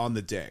feet on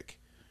the deck,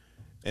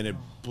 and it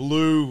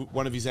blew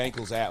one of his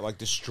ankles out, like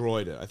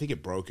destroyed it. I think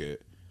it broke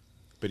it,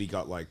 but he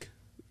got like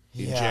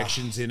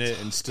injections in it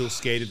and still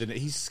skated.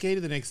 He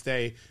skated the next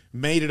day,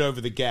 made it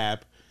over the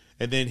gap,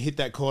 and then hit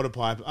that quarter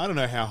pipe. I don't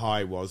know how high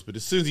he was, but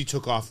as soon as he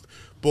took off,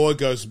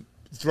 board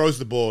throws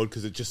the board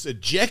because it just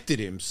ejected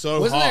him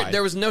so high.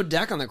 There was no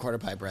deck on the quarter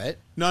pipe, right?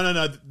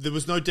 No. There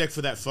was no deck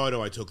for that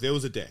photo I took. There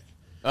was a deck.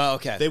 Oh,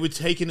 okay. They were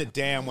taking it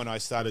down when I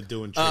started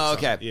doing tricks. Oh,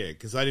 okay. Yeah,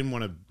 because I didn't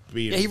want to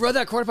be... Yeah, he rode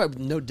that quarter pipe with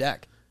no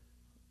deck.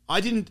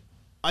 I didn't...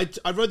 I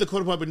rode the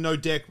quarter pipe with no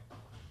deck,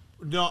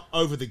 not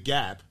over the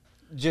gap.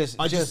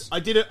 I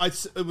did it...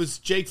 It was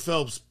Jake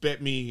Phelps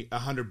bet me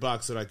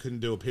 $100 that I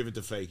couldn't do a pivot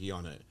to fakie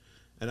on it.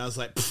 And I was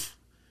like, of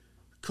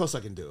course I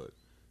can do it.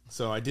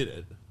 So I did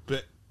it.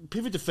 But...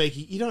 pivot to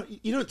fakie,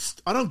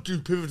 I don't do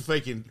pivot to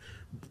fakie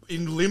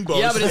in limbo.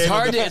 Yeah, but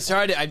it's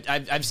hard.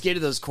 I've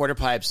skated those quarter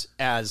pipes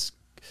as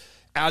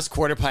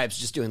quarter pipes,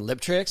 just doing lip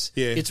tricks.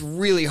 Yeah. It's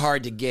really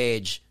hard to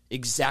gauge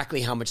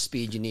exactly how much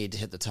speed you need to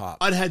hit the top.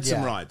 I'd had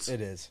some rides.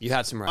 It is. You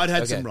had some rides. I'd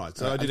had some rides.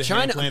 So I did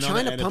I'm a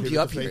trying to pump you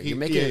up here. You're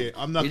making. Yeah,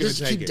 I'm not you going to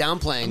just take keep it.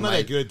 downplaying. I'm not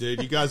that good,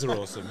 dude. You guys are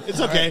awesome. It's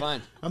okay.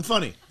 fine. I'm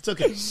funny. It's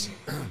okay.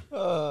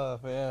 Oh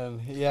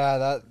man,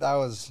 yeah, that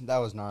was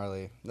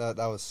gnarly. That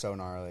was so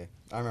gnarly.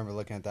 I remember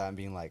looking at that and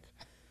being like,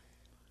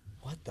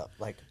 "What the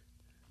like?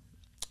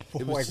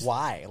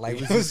 Why? Like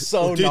it was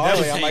so dude,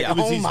 gnarly." I'm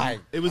like,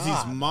 It was his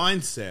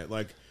mindset,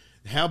 like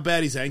how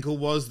bad his ankle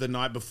was the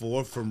night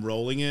before from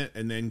rolling it,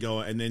 and then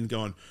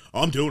going,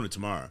 I'm doing it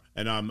tomorrow.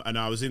 And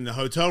I was in the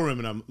hotel room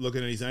and I'm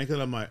looking at his ankle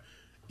and I'm like,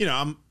 you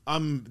know,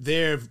 I'm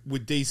there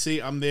with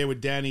DC, I'm there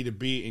with Danny to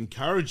be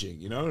encouraging,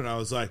 you know, and I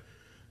was like,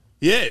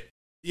 yeah,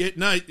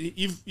 no,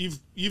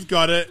 you've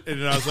got it.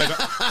 And I was like,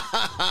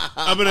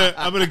 I'm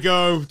gonna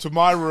go to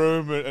my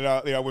room, and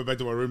I went back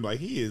to my room like,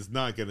 he is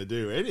not gonna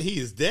do it. He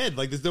is dead.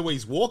 Like there's no way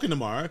he's walking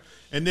tomorrow.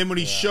 And then when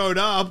he showed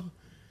up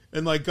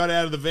and like got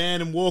out of the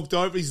van and walked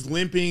over, he's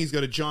limping. He's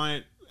got a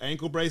giant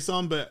ankle brace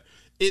on, but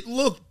it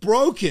looked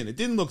broken. It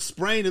didn't look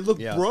sprained. It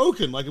looked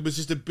broken. Like it was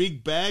just a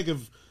big bag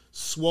of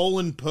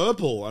swollen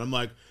purple. And I'm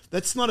like,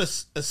 that's not a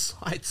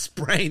slight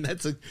sprain.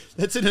 That's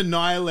an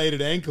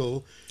annihilated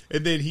ankle.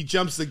 And then he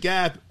jumps the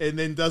gap and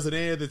then does an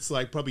air that's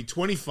like probably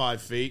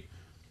 25 feet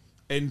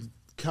and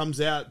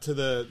comes out to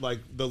the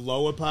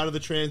lower part of the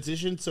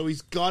transition. So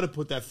he's got to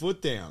put that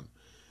foot down.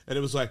 And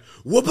it was like,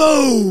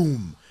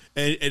 wha-boom!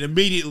 And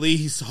immediately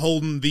he's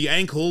holding the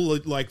ankle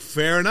like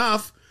fair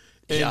enough.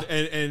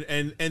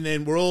 And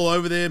then we're all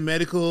over there,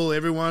 medical,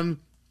 everyone.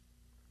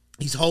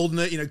 He's holding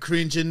it, you know,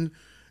 cringing.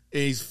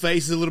 His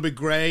face is a little bit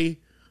gray.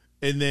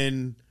 And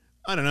then,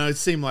 I don't know, it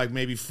seemed like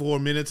maybe 4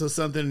 minutes or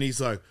something. And he's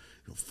like,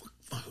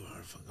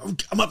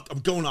 I'm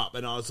going up.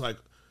 And I was like,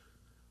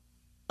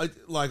 I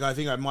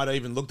think I might have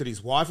even looked at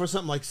his wife or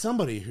something, like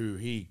somebody who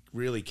he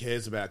really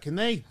cares about. Can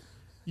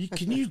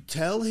you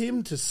tell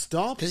him to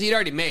stop? Because he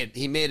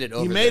made it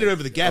over. He made it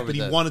over the gap, but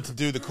he wanted to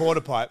do the quarter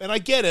pipe. And I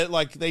get it.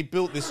 Like they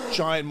built this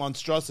giant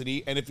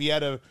monstrosity, and if he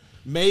had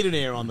made an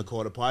air on the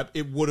quarter pipe,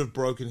 it would have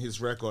broken his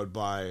record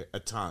by a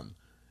ton.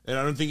 And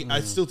I don't think,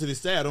 I still to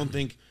this day, I don't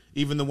think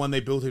even the one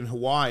they built in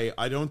Hawaii,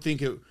 I don't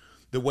think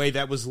the way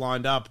that was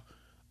lined up,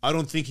 I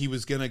don't think he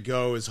was going to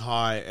go as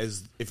high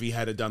as if he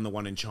had done the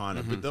one in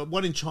China. But the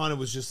one in China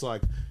was just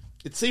like,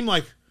 it seemed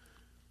like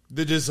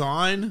the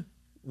design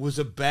was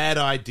a bad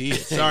idea.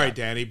 Sorry,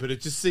 Danny, but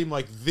it just seemed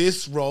like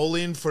this roll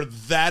in for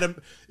that.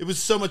 It was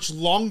so much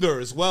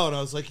longer as well. And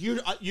I was like,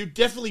 you're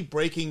definitely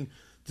breaking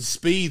the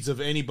speeds of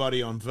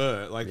anybody on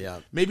vert. Like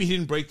maybe he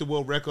didn't break the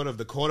world record of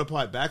the quarter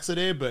pipe backs of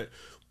there, but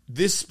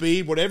this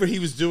speed, whatever he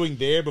was doing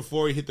there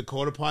before he hit the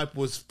quarter pipe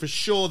was for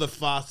sure the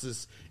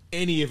fastest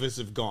any of us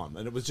have gone.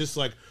 And it was just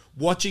like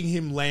watching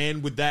him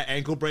land with that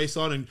ankle brace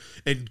on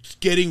and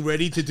getting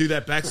ready to do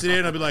that back sit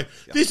down. I'd be like,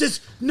 we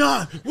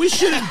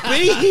shouldn't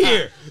be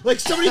here. Like,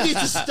 somebody needs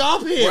to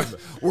stop him.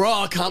 We're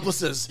all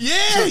accomplices.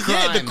 Yeah,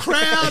 the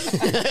crowd,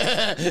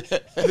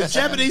 the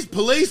Japanese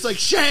police, like,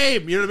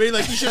 shame. You know what I mean?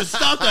 Like, you should have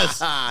stopped us.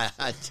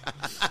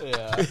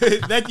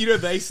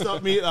 They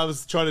stopped me. I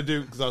was trying to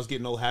do, because I was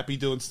getting all happy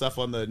doing stuff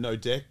on the no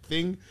deck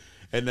thing.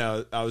 And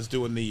I was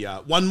doing the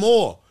one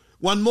more,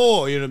 you know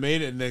what I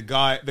mean? And the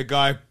guy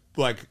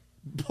like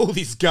pulled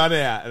his gun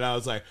out, and I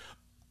was like,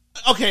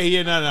 okay,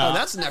 yeah, no. Oh,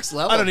 that's next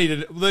level. I don't need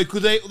it.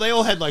 Because they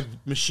all had like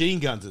machine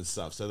guns and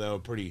stuff, so they were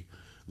pretty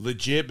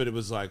legit. But it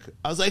was like,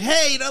 I was like,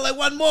 hey, like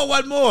one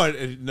more,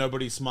 and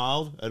nobody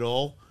smiled at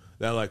all.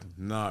 They're like,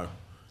 no.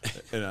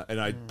 And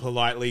I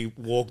politely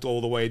walked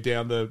all the way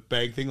down the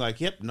bank thing,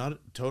 like, yep, not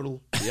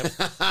total, yep,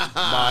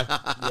 bye.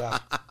 Yeah.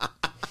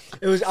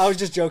 I was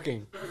just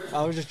joking.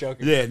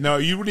 Yeah, no,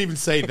 you wouldn't even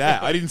say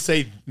that. I didn't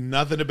say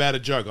nothing about a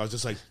joke. I was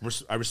just like,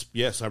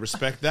 yes, I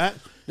respect that.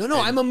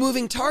 No, I'm a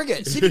moving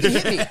target. See if you can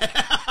hit me.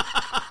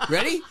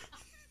 Ready?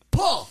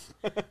 Pull.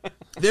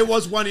 There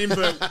was one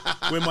invert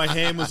where my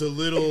hand was a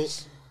little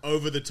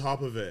over the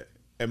top of it,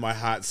 and my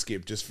heart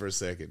skipped just for a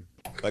second.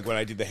 Like when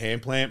I did the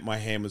hand plant, my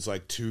hand was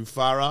like too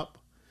far up,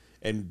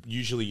 and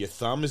usually your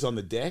thumb is on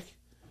the deck,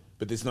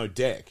 but there's no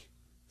deck.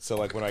 So,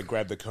 like, when I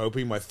grabbed the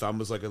coping, my thumb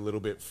was, like, a little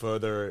bit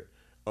further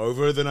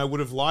over than I would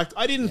have liked.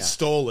 I didn't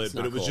stall it,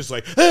 but it was just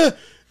like, ah!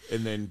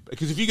 And then,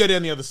 because if you go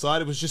down the other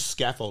side, it was just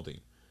scaffolding.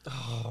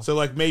 Oh. So,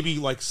 like, maybe,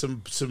 like,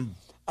 some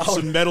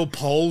metal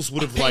poles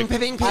would have, like... I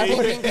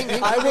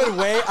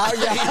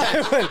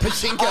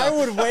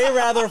would way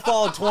rather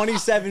fall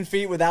 27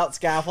 feet without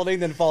scaffolding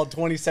than fall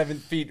 27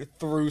 feet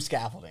through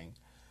scaffolding.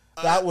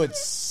 That would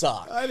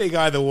suck. I think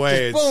either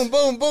way, just boom,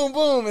 boom, boom,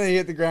 boom, and then you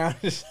hit the ground.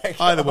 Like,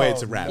 either way,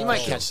 it's a wrap. You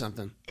might catch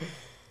something.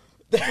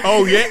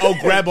 Oh yeah! Oh,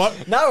 grab on.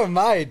 Not with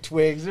my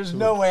twigs. There's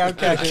no way I'm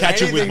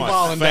catching it with my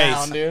falling face.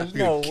 Down, dude. There's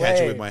no way.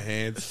 Catch it with my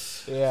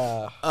hands.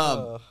 Yeah.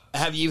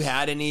 Have you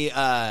had any?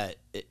 I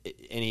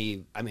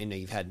mean,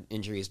 you've had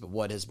injuries, but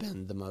what has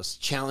been the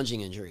most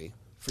challenging injury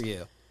for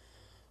you?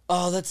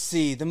 Oh, let's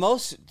see. The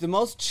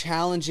most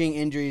challenging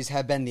injuries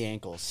have been the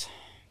ankles.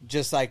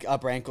 Just like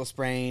upper ankle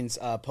sprains,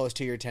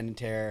 posterior tendon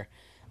tear.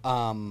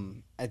 Those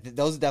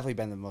have definitely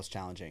been the most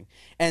challenging.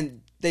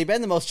 And they've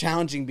been the most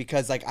challenging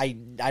because like I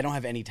don't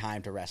have any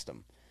time to rest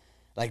them.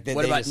 Like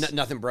what about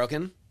nothing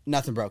broken?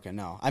 Nothing broken,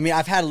 no. I mean,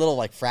 I've had little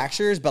like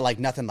fractures, but like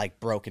nothing like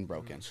broken.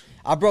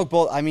 I broke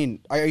both. I mean,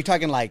 are you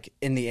talking like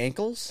in the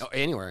ankles? Oh,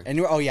 anywhere.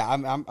 Oh yeah,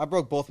 I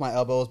broke both my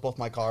elbows, both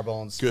my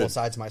collarbones, both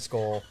sides of my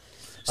skull.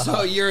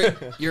 So your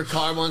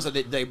collarbones,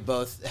 they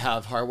both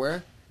have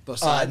hardware? Both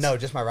sides? No,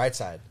 just my right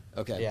side.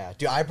 Okay. Yeah,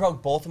 dude, I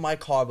broke both of my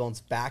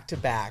collarbones back to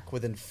back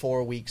within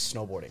 4 weeks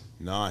snowboarding.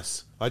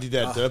 Nice. I did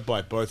that dirt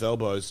bike, both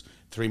elbows.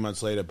 3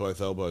 months later, both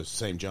elbows,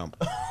 same jump.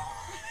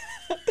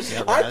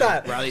 Yeah, I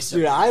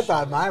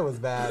thought mine was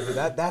bad,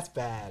 but that's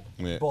bad.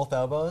 Yeah. Both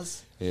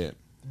elbows. Yeah.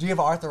 Do you have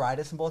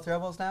arthritis in both your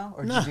elbows now,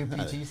 or do you do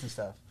PTs and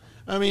stuff?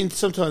 I mean,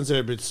 sometimes they're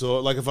a bit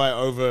sore. Like if I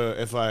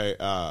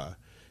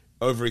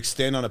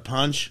overextend on a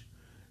punch,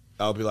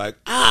 I'll be like,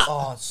 ah!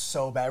 Oh, it's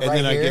so bad. And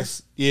right then here?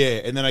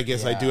 I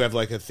guess I do have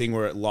like a thing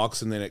where it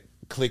locks and then it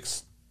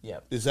clicks.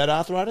 Yep. Is that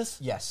arthritis?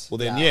 Yes. Well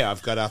then,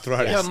 I've got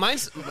arthritis. Yeah,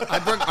 I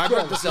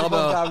broke this elbow.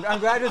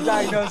 I'm glad it's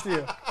diagnosed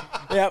you.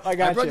 Yep, I got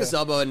you. I broke this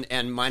elbow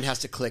and mine has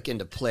to click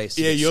into place.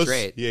 Yeah, yours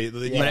straight. Yeah, you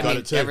but got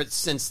it too. Ever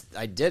since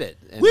I did it.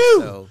 And Woo!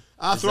 So,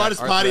 arthritis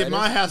party at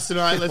my house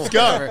tonight. Let's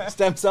go.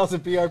 Stem cells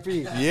and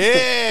PRP.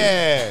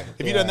 Yeah.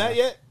 Have you done that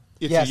yet?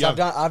 Yes,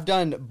 I've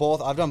done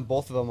both. I've done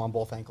both of them on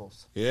both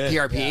ankles. Yeah.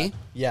 PRP?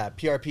 Yeah,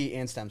 PRP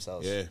and stem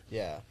cells. Yeah.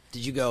 Yeah.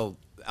 Did you go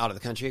out of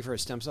the country for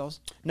stem cells?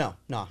 No,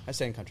 I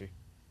stay in country.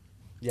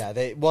 Yeah,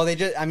 there's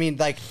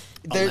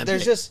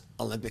just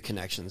Olympic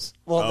connections.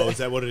 Well, is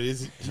that what it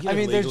is? I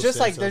mean, there's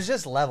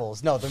just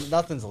levels. No,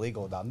 nothing's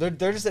illegal about them.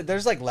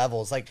 There's like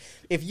levels. Like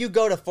if you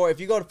go to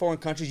foreign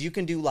countries, you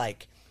can do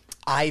like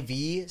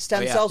IV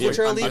stem cells, which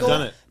are illegal. I've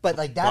done it. But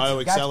like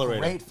that's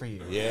great for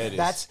you. Yeah, it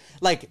is.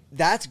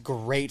 That's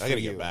great for you. I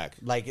gotta get back.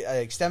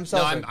 Like stem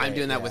cells. No, I'm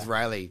doing that with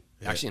Riley.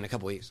 Actually, in a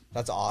couple weeks.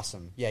 That's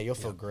awesome. Yeah, you'll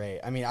feel great.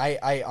 I mean,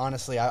 I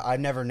honestly, I've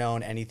never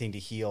known anything to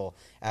heal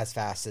as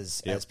fast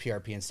as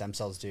PRP and stem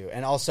cells do.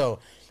 And also,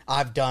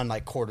 I've done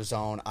like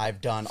cortisone. I've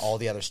done all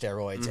the other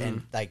steroids,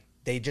 and like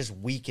they just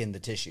weaken the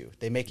tissue.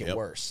 They make it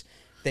worse.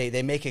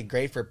 They make it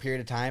great for a period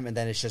of time, and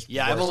then it's just worse.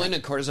 I've only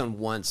done cortisone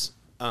once,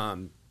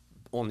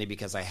 only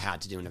because I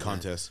had to do an event.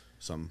 Contest.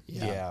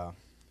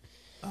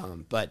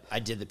 But I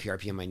did the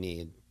PRP on my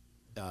knee.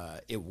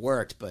 It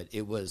worked, but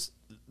it was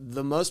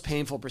the most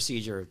painful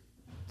procedure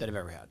that I've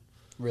ever had.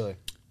 Really?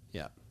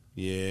 Yeah.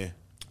 Yeah.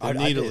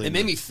 It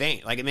made me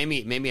faint. Like it made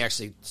me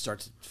actually start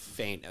to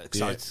faint.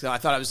 So I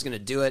thought I was going to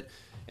do it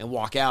and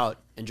walk out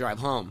and drive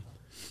home.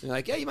 And they're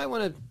like, yeah, you might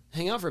want to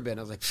hang out for a bit. And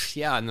I was like,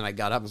 yeah. And then I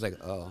got up and was like,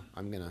 oh,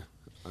 I'm gonna.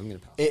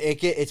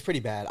 It's pretty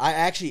bad. I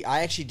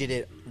actually did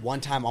it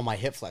one time on my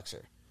hip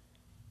flexor.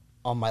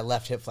 on my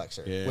left hip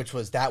flexor, Yeah.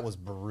 that was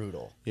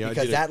brutal. Yeah, I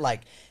because did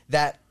it.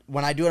 that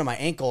when I do it on my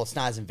ankle, it's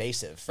not as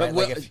invasive. Right?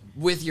 But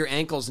with your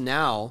ankles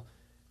now,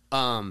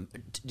 do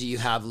you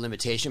have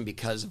limitation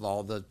because of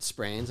all the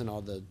sprains and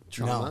all the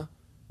trauma?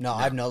 No,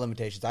 I have no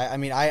limitations.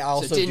 I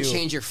also So it didn't do,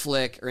 change your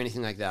flick or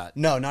anything like that?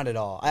 No, not at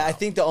all. I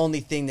think the only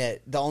thing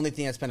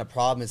that's been a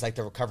problem is like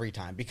the recovery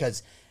time,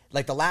 because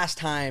like the last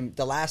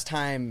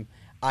time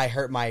I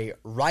hurt my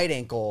right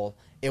ankle,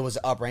 it was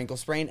an upper ankle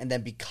sprain, and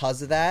then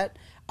because of that,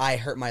 I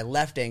hurt my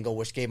left ankle,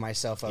 which gave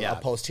myself a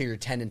posterior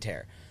tendon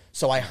tear.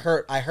 So I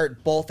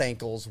hurt both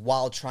ankles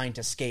while trying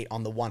to skate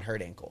on the one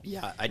hurt ankle.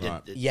 Yeah, I did.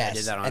 Right. I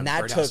did that on and a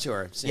that Birdhouse took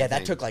tour. Same that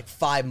thing. took like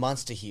 5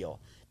 months to heal,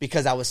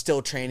 because I was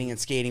still training and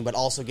skating, but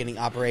also getting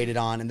operated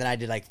on. And then I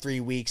did like 3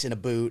 weeks in a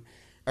boot,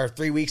 or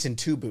 3 weeks in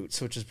 2 boots,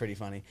 which was pretty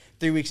funny.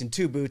 3 weeks in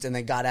 2 boots, and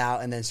then got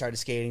out and then started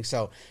skating.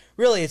 So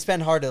really, it's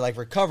been hard to like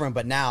recover,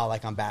 but now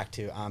like I'm back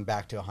to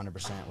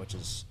 100%, which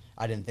is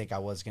I didn't think I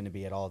was going to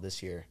be at all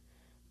this year,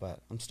 but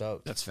I'm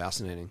stoked. That's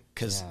fascinating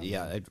because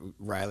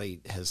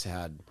Riley has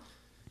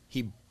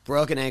he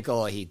broke an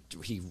ankle. He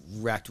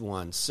wrecked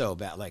one so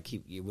bad, like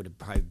he would have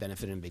probably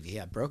benefited him if he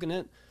had broken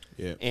it.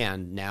 Yeah.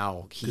 And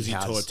now he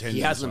tore has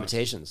tendons, right?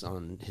 limitations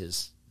on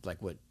his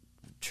like what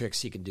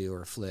tricks he can do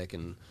or flick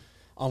and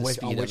On the which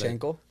speed of it.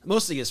 ankle?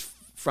 Mostly his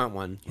front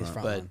one. front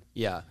but one.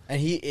 yeah, And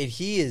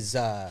he's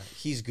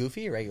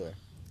goofy or regular?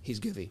 he's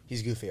goofy.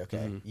 He's goofy, okay.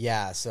 Mm-hmm.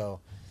 Yeah, so,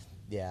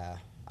 yeah.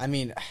 I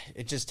mean,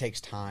 it just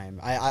takes time.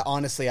 I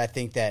honestly, I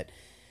think that...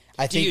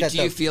 Do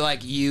you feel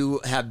like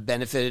you have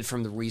benefited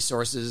from the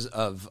resources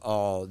of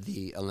all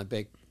the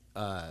Olympic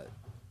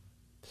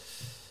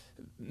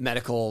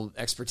medical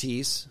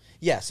expertise?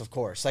 Yes, of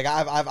course. Like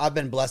I've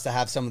been blessed to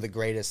have some of the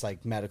greatest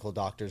like medical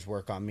doctors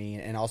work on me,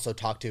 and also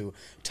talk to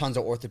tons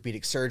of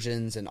orthopedic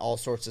surgeons and all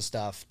sorts of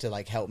stuff to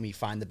like help me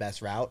find the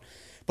best route.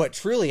 But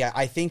truly,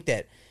 I think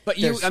that... But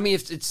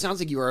it sounds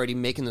like you were already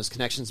making those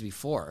connections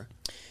before.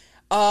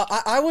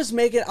 I was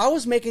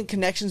making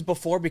connections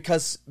before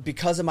because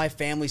of my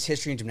family's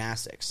history in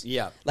gymnastics.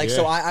 Yeah.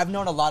 So I've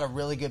known a lot of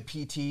really good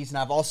PTs, and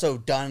I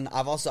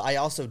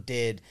also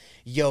did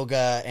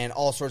yoga and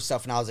all sorts of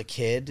stuff when I was a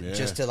kid,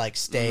 just to like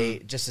stay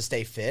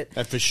fit.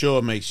 That for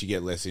sure makes you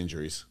get less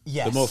injuries.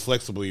 Yes. The more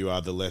flexible you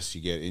are, the less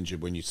you get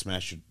injured when you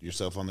smash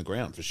yourself on the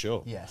ground, for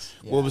sure. Yes.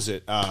 Yeah. What was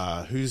it?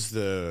 Who's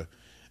the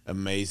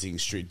amazing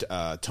street?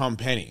 Tom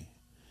Penny.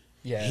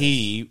 Yeah.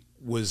 He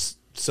was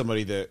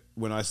somebody that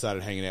when I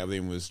started hanging out with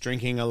him was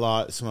drinking a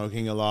lot,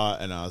 smoking a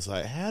lot, and I was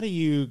like, how do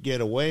you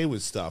get away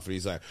with stuff? And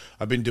he's like,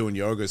 I've been doing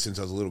yoga since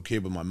I was a little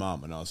kid with my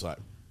mom. And I was like,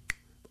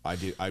 I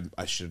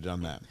should have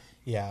done that.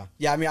 Yeah.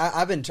 I mean,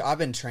 I've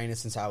been training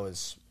since I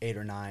was 8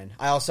 or 9.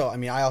 I also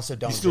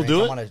don't You still drink. do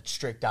I'm it? on a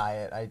strict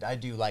diet. I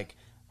do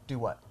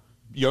what?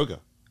 Yoga.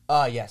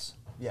 Yes.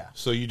 Yeah.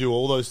 So you do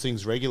all those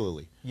things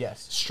regularly.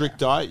 Yes. Strict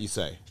diet, you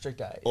say? Strict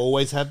diet. Yeah.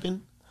 Always have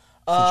been?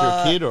 Since you're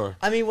a kid, or?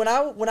 I mean, when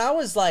I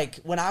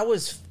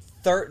was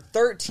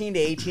 13 to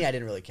 18, I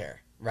didn't really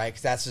care, right?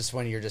 Because that's just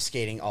when you're just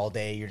skating all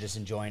day, you're just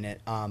enjoying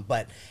it.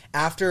 But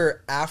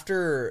after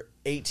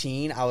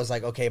 18, I was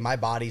like, okay, my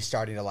body's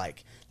starting to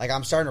like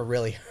I'm starting to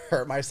really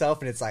hurt myself,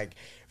 and it's like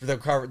the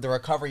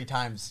recovery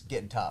time's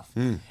getting tough.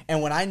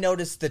 And when I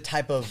noticed the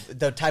type of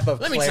Let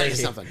clarity, me tell you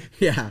something.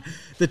 yeah,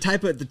 the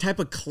type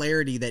of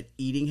clarity that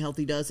eating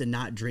healthy does, and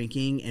not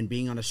drinking, and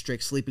being on a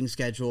strict sleeping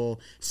schedule,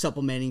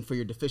 supplementing for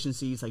your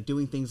deficiencies, like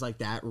doing things like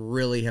that,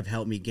 really have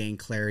helped me gain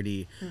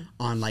clarity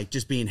on like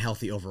just being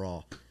healthy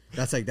overall.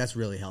 That's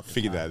really helpful.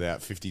 Figured that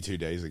out 52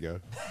 days ago.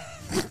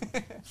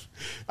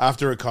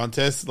 After a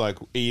contest, like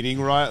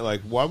eating right, like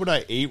why would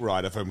I eat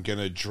right if I'm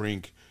gonna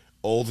drink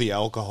all the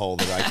alcohol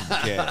that I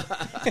can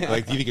get?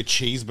 Like, do you think a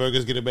cheeseburger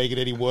is gonna make it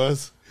any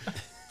worse?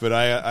 But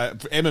I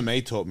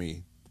MMA taught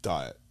me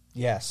diet.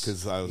 Yes,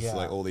 Because I was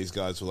like, all these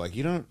guys were like,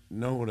 you don't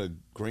know what a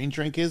green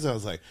drink is? I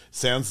was like,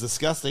 sounds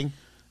disgusting.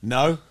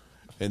 No.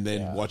 And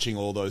then watching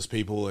all those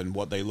people and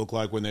what they look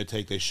like when they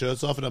take their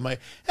shirts off, and I'm like,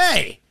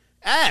 hey,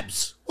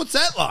 abs, what's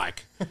that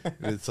like?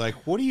 And it's like,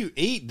 what do you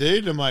eat,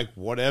 dude? I'm like,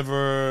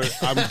 whatever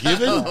I'm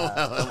given.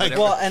 Like,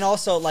 well, and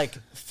also like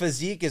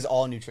physique is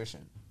all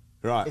nutrition.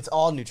 right. It's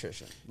all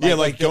nutrition.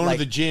 Like going to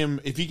the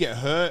gym, if you get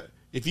hurt,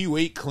 if you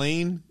eat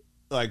clean,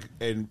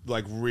 and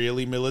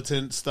really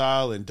militant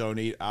style, and don't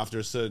eat after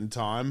a certain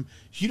time,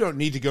 you don't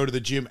need to go to the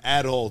gym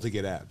at all to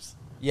get abs.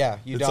 Yeah,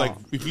 you It's don't. like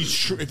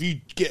if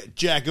you get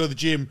jacked, go to the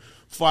gym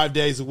 5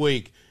 days a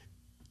week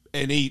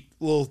and eat,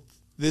 well,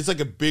 there's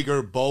like a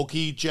bigger,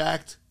 bulky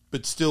jacked,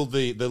 but still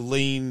the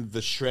lean,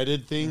 the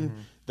shredded thing.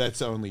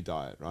 That's only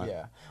diet, right?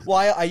 Yeah.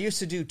 Well, I used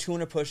to do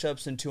 200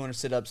 push-ups and 200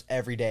 sit-ups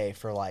every day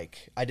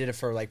I did it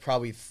for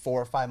probably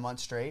 4 or 5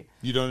 months straight.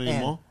 You don't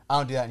anymore? I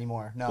don't do that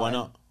anymore. No. Why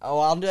not? I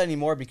don't do that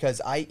anymore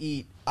because I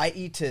eat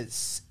to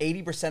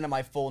 80% of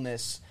my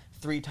fullness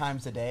 3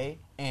 times a day,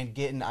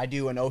 and I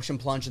do an ocean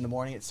plunge in the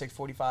morning at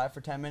 6:45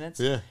 for 10 minutes.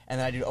 Yeah. And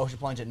then I do ocean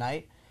plunge at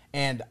night.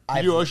 And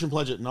You do ocean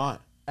plunge at night?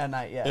 at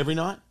night, yeah. Every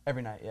night?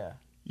 Every night, yeah.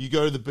 You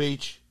go to the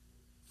beach,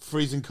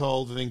 freezing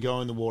cold, and then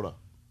go in the water.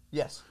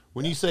 Yes.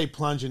 When you say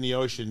plunge in the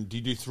ocean, do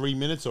you do 3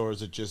 minutes, or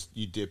is it just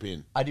you dip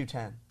in? I do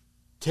 10.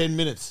 10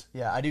 minutes.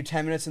 Yeah, I do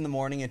 10 minutes in the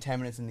morning and 10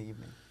 minutes in the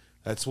evening.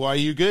 That's why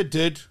you good,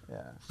 dude.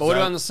 Yeah. But what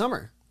about in the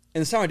summer?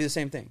 In the summer, I do the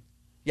same thing.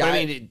 Yeah, But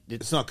I mean,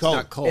 it's not cold.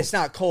 It's not cold. It's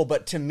not cold,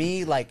 but to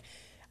me, like,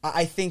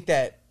 I think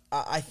that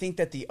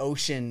the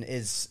ocean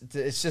it's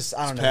just,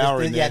 I don't know.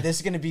 power in there. This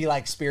is going to be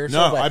like spiritual.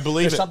 No, but I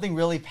believe there's it. something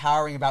really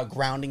powering about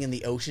grounding in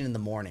the ocean in the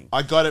morning.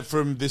 I got it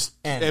from this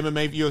And-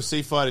 MMA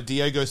UFC fighter,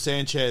 Diego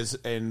Sanchez,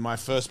 and my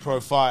first pro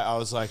fight, I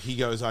was like, he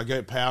goes, I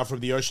get power from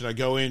the ocean. I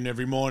go in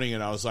every morning,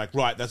 and I was like,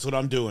 right, that's what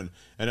I'm doing.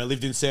 And I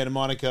lived in Santa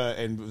Monica,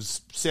 and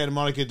Santa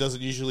Monica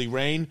doesn't usually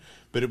rain,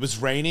 but it was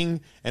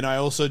raining, and I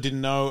also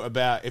didn't know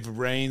about if it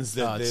rains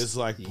that there's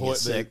like you get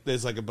sick.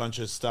 there's like a bunch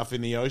of stuff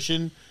in the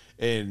ocean,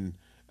 and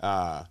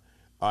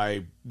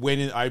I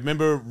went in. I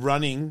remember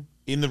running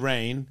in the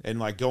rain and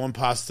like going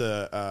past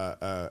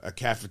a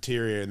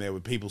cafeteria, and there were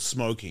people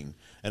smoking,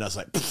 and I was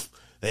like,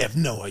 they have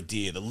no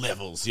idea the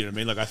levels. You know what I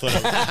mean? Like I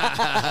thought,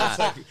 I was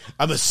like,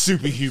 I'm a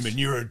superhuman.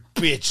 You're a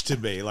bitch to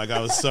me. Like I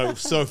was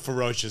so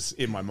ferocious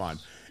in my mind.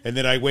 And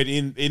then I went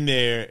in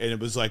there, and it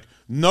was like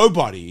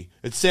nobody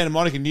at Santa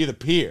Monica near the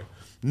pier.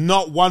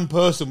 Not one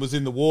person was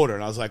in the water,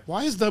 and I was like,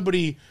 why is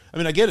nobody... I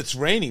mean, I get it's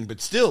raining,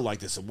 but still, like,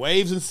 there's some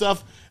waves and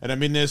stuff, and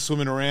I'm in there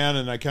swimming around,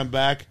 and I come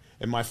back,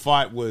 and my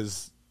fight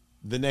was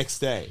the next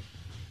day.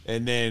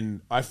 And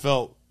then I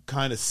felt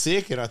kind of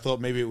sick, and I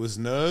thought maybe it was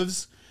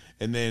nerves,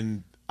 and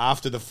then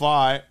after the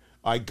fight,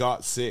 I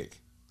got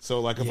sick. So,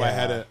 like, if I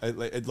had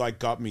it, like,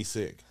 got me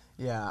sick.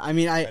 Yeah, I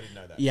mean, I didn't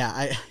know that.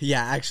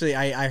 Yeah, actually,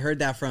 I heard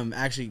that from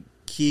actually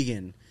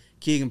Keegan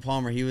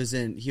Palmer. He was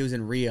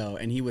in Rio,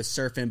 and he was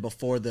surfing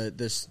before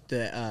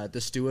the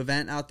Stew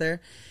event out there,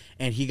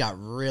 and he got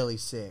really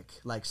sick,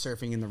 like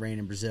surfing in the rain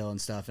in Brazil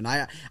and stuff. And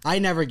I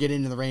never get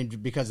into the rain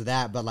because of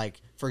that, but like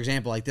for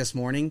example, like this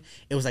morning,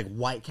 it was like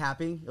white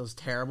capping. It was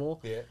terrible.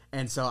 Yeah.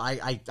 And so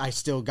I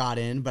still got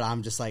in, but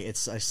I'm just like I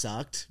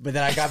sucked. But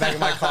then I got back in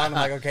my car and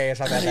I'm like, okay, it's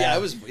not that bad. Yeah,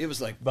 it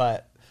was like.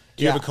 But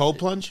Do you have a cold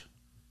plunge?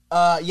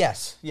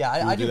 Yes. Yeah,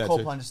 I do do that cold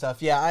too? plunge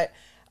stuff. Yeah,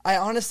 I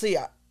honestly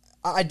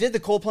I did the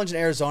cold plunge in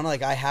Arizona.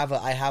 Like I have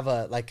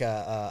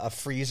a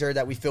freezer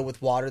that we fill with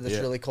water that's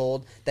really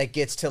cold that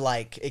gets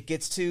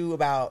to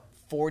about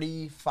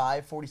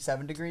 45,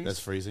 47 degrees. That's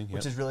freezing,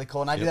 which yep. is really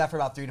cold. And I do that for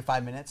about 3 to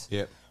 5 minutes.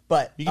 Yep.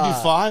 But You can do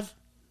 5?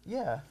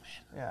 Yeah.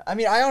 Yeah. I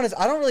mean, I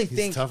don't really He's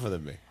think tougher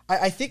than me.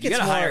 I think You it's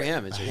gotta more, hire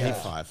him. I hate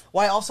 5.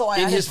 Well, I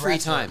In added his free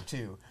breath work, time.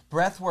 too.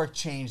 Breath work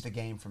changed the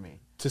game for me.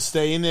 To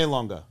stay in there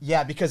longer.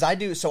 Yeah, because I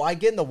do. So I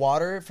get in the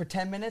water for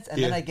 10 minutes,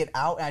 and then Yeah. I get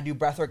out and I do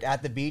breath work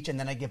at the beach, and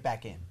then I get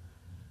back in.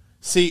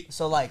 See,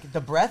 So like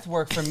the breath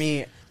work for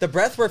me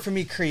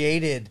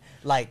created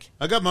like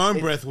I got my own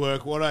breath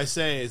work. What I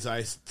say is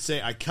I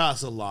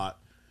cuss a lot,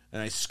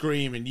 and I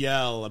scream and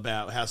yell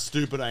about how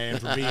stupid I am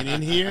for being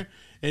in here,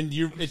 and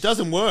it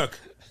doesn't work.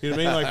 You know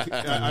what I mean?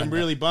 Like I'm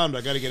really bummed.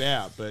 I got to get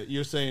out. But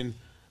you're saying,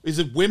 is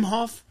it Wim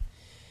Hof?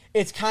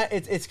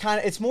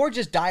 it's more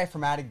just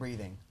diaphragmatic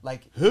breathing.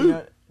 Like Who?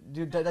 like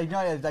breathing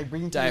through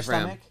your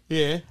Diaphragm. stomach.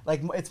 Yeah.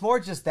 Like it's more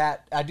just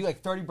that I do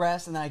like 30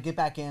 breaths and then I get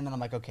back in and I'm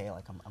like okay,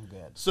 like I'm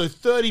good. So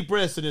 30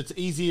 breaths, and it's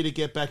easier to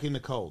get back in the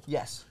cold.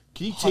 Yes.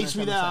 Can you teach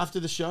me that 110%. after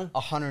the show?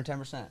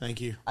 110%. Thank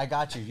you. I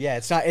got you. Yeah,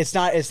 it's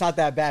not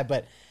that bad,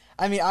 but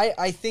I mean,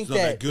 I think It's not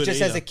that that good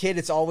just as either. a kid,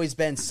 it's always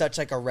been such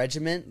like a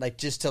regiment, like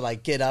just to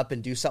like get up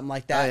and do something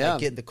like that, Oh, yeah. like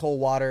get in the cold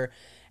water,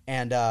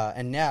 and now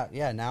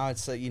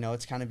it's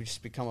it's kind of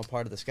just become a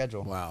part of the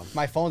schedule. Wow.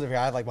 My phone's over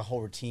here. I have like my whole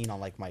routine on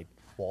like my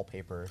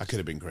wallpaper. I could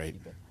have been great.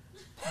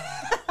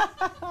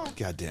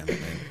 God damn it,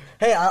 man.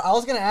 Hey, I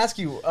was gonna ask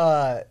you,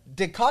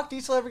 did Cock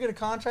Diesel ever get a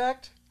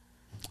contract?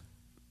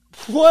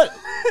 What?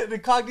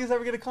 Did Cock Diesel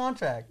ever get a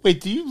contract?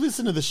 Wait, do you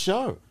listen to the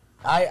show?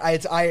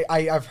 I've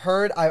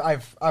heard it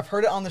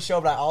on the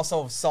show, but I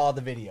also saw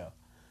the video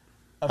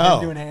of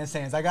him doing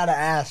handstands. I gotta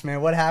ask,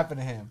 man, what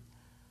happened to him?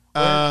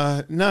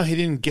 No, he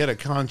didn't get a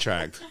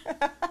contract.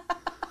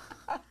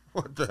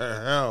 What the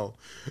hell?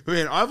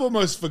 Man, I've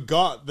almost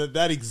forgot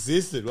that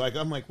existed. Like,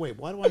 I'm like, wait,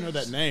 why do I know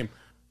that name?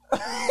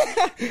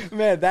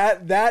 Man,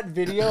 that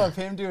video of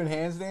him doing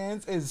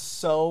handstands is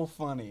so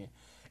funny,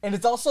 and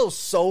it's also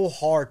so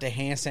hard to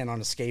handstand on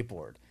a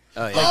skateboard.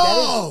 Oh, yeah.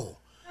 Oh!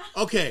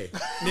 Okay,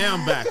 now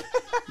I'm back.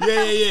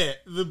 Yeah.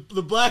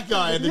 The black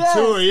guy in the Yes,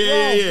 tour.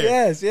 Yeah.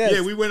 yes.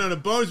 Yeah, we went on a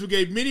Bones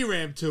Brigade mini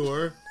ramp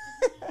tour.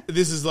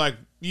 This is like,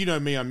 you know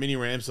me on mini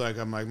ramps. Like,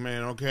 I'm like,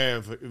 man, okay,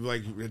 if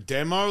like a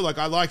demo. Like,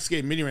 I like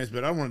skating mini ramps,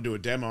 but I don't want to do a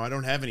demo. I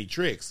don't have any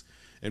tricks.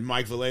 And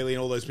Mike Vallely and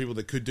all those people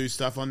that could do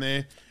stuff on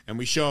there. And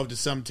we show up to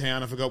some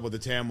town. I forgot what the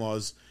town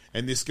was.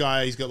 And this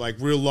guy, he's got like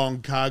real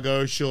long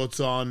cargo shorts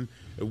on,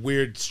 a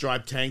weird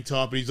striped tank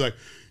top, and he's like,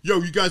 yo,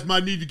 you guys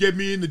might need to get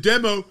me in the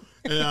demo.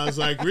 And I was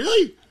like,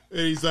 really? And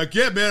he's like,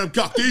 yeah, man, I'm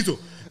Cock Diesel.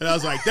 And I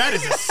was like, that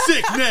is a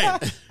sick name.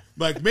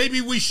 Like,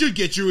 maybe we should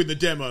get you in the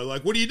demo.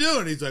 Like, what are you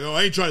doing? He's like, oh,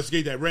 I ain't trying to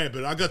skate that ramp,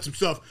 but I got some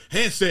stuff.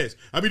 Handstands.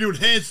 I'll be doing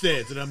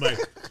handstands. And I'm like,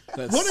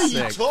 what are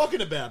you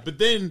talking about? But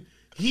then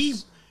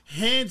he's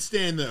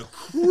handstand the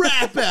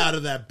crap out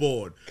of that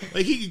board.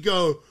 Like, he'd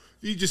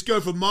just go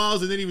for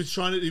miles, and then he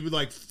would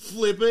like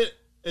flip it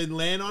and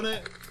land on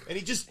it, and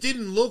he just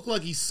didn't look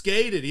like he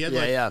skated. He had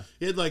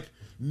he had like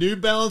New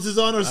Balances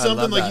on or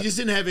something. Like he just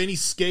didn't have any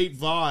skate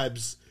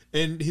vibes.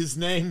 And his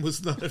name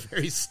was not a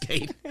very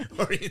skate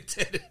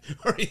orientated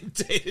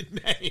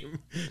name,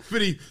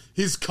 but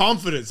his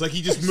confidence, like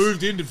he just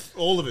moved into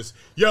all of us.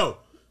 Yo,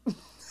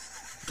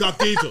 Cock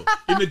Diesel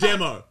in the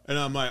demo, and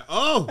I'm like,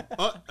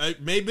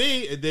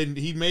 maybe. And then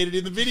he made it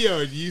in the video,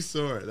 and you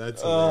saw it.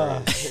 That's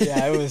hilarious.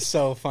 Yeah, it was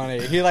so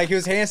funny. He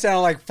was handstand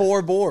on like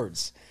 4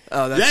 boards.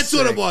 Oh, that's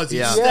what it was.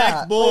 He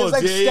stacked boards. It was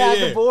like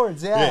stacking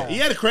boards. Yeah, he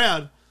had a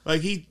crowd.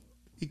 Like he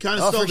kind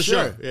of stole the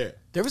show. Yeah,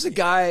 there was a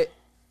guy.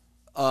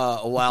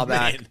 A while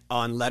back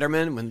on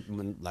Letterman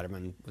when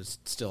Letterman was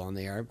still on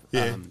the air,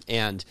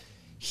 and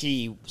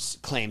he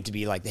claimed to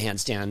be like the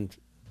handstand,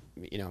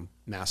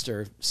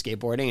 master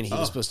skateboarding, and he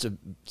was supposed to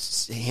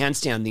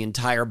handstand the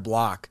entire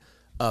block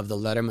of the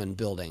Letterman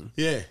building.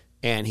 Yeah,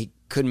 and he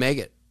couldn't make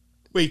it.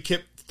 Wait, he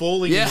kept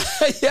falling. Yeah,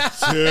 yeah.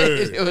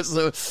 Dude. It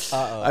was.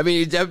 I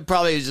mean,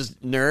 probably was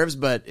just nerves,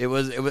 but it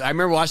was. I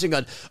remember watching,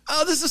 going,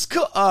 "Oh, this is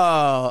cool."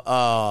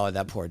 Oh,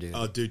 that poor dude.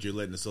 Oh, dude, you're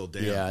letting us all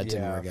down. Yeah, it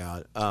didn't work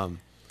out.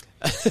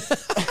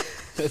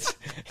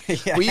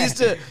 We used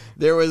to.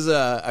 There was.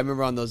 I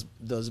remember on those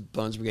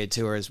Bones Brigade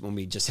tours when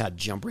we just had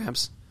jump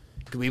ramps.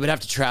 We would have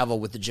to travel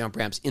with the jump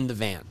ramps in the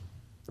van.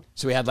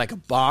 So we had like a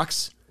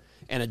box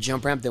and a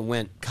jump ramp that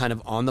went kind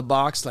of on the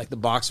box. Like the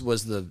box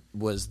was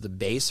the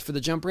base for the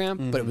jump ramp,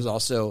 but it was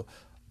also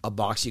a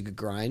box you could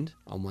grind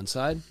on one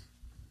side.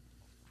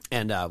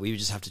 And we would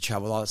just have to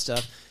travel with all that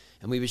stuff.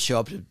 And we would show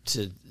up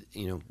to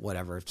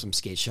whatever, some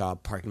skate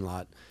shop, parking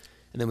lot.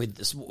 And then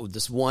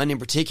this one in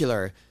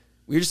particular,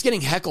 we were just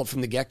getting heckled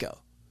from the get-go.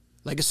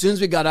 Like, as soon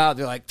as we got out,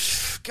 they're like,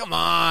 come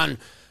on,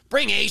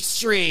 bring 8th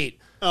Street.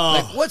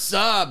 Like, what's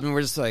up? And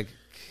we're just like,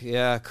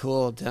 yeah,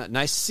 cool.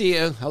 Nice to see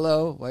you.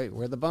 Hello. Wait,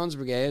 we're the Bones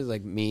Brigade.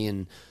 Like, me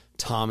and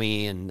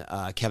Tommy and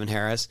Kevin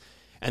Harris.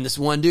 And this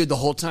one dude the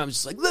whole time was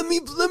just like, let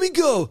me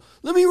go.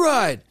 Let me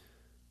ride.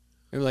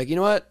 And we're like, you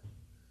know what?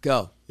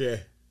 Go. Yeah,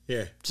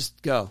 yeah.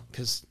 Just go.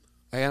 Because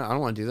I don't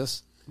want to do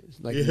this.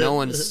 Like, no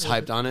one's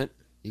hyped on it.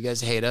 You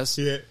guys hate us.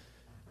 Yeah.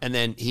 And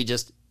then he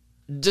just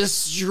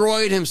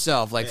destroyed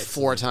himself like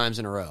 4 times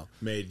in a row.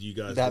 Made you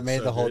guys. That made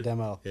so the whole good.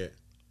 demo. Yeah.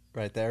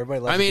 Right there.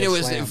 Everybody. I mean, it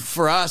was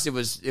for us. It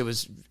was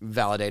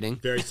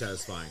validating. Very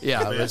satisfying.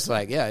 Yeah, it was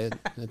like,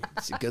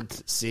 it's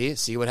good.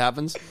 See what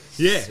happens.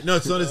 Yeah. No,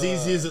 it's not as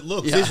easy as it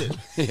looks, is it?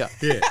 Yeah.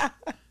 Yeah.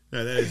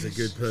 No, that is a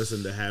good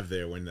person to have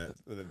there when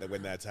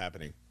that's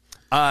happening.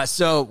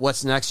 So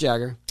what's next,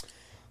 Jagger?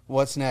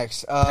 What's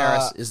next?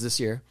 Paris is this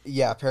year.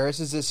 Yeah, Paris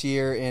is this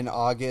year in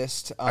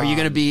August. Are you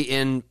going to be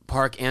in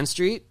Park and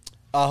Street?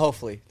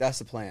 Hopefully. That's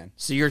the plan.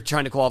 So you're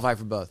trying to qualify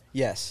for both?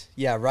 Yes.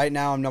 Yeah, right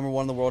now I'm number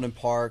 1 in the world in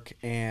Park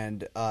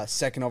and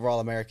 2nd overall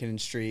American in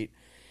Street.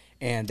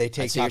 And they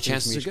take top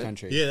teams from each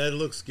country. Yeah, that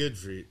looks good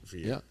for you.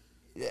 Yeah.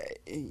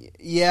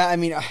 Yeah, I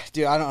mean,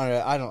 dude,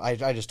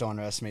 I just don't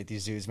underestimate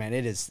these dudes, man.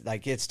 It is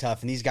like, it's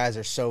tough, and these guys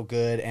are so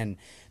good. And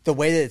the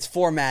way that it's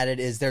formatted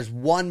is there's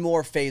one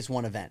more Phase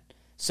 1 event.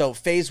 So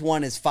Phase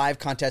 1 is 5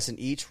 contests in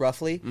each,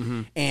 roughly,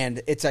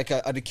 and it's like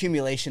an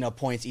accumulation of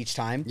points each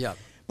time. Yeah.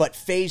 But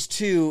Phase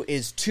 2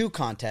 is 2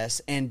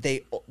 contests, and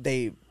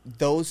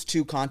those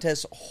 2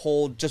 contests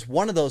hold, just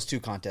one of those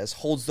 2 contests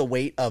holds the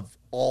weight of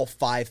all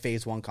 5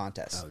 Phase 1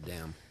 contests. Oh,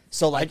 damn.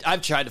 So like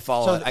I've tried to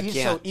follow it. I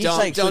can't. Don't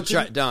try. I'll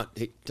try to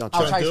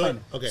do explain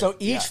it? it. Okay. So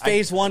each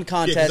Phase 1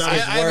 contest is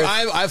worth.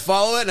 I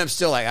follow it, and I'm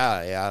still like,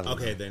 I don't know.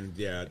 Okay, then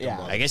don't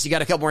bother. I guess you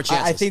got a couple more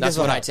chances. I think that's that's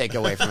what what I take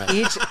away from it.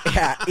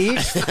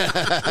 Each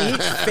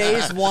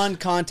Phase 1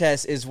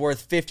 contest is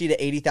worth 50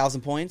 to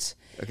 80,000 points.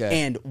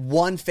 Okay. And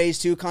one Phase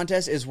 2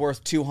 contest is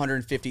worth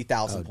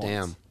 250,000 points.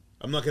 Damn.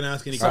 I'm not going to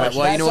ask any All right, questions.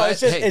 well, you know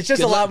what? It's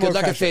just a lot more Good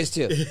luck at pressure. Phase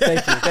 2.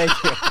 Thank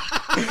you.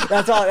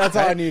 That's all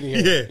I need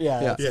to hear.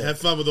 Yeah. Have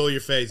fun with all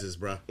your phases,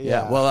 bro.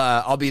 Yeah. Well,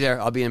 I'll be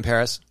there. I'll be in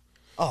Paris,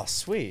 Oh,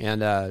 sweet.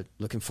 and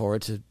looking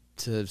forward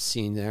to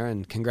seeing there.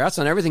 And congrats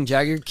on everything,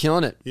 Jagger. You're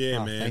killing it. Yeah,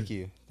 Oh, man. thank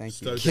you.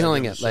 Stoked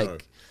Killing to have you it. on the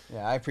Like, show.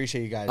 Yeah, I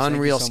appreciate you guys.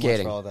 Unreal Thank you so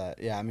skating. much for all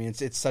that. Yeah, I mean,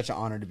 it's such an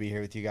honor to be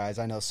here with you guys.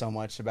 I know so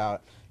much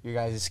about you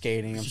guys'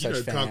 skating. I'm You such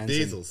know, fans. Cock and-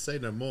 Diesel, say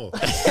no more.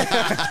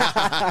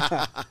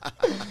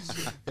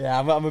 Yeah,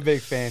 I'm a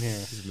big fan here.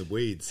 He's in the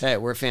weeds. hey,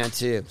 we're a fan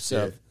too.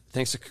 So Yeah.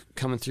 thanks for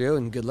coming through,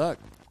 and good luck.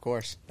 Of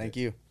course. Thank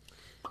you.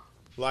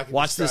 Like and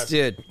Watch this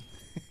subscribe.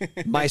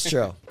 dude,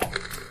 Maestro.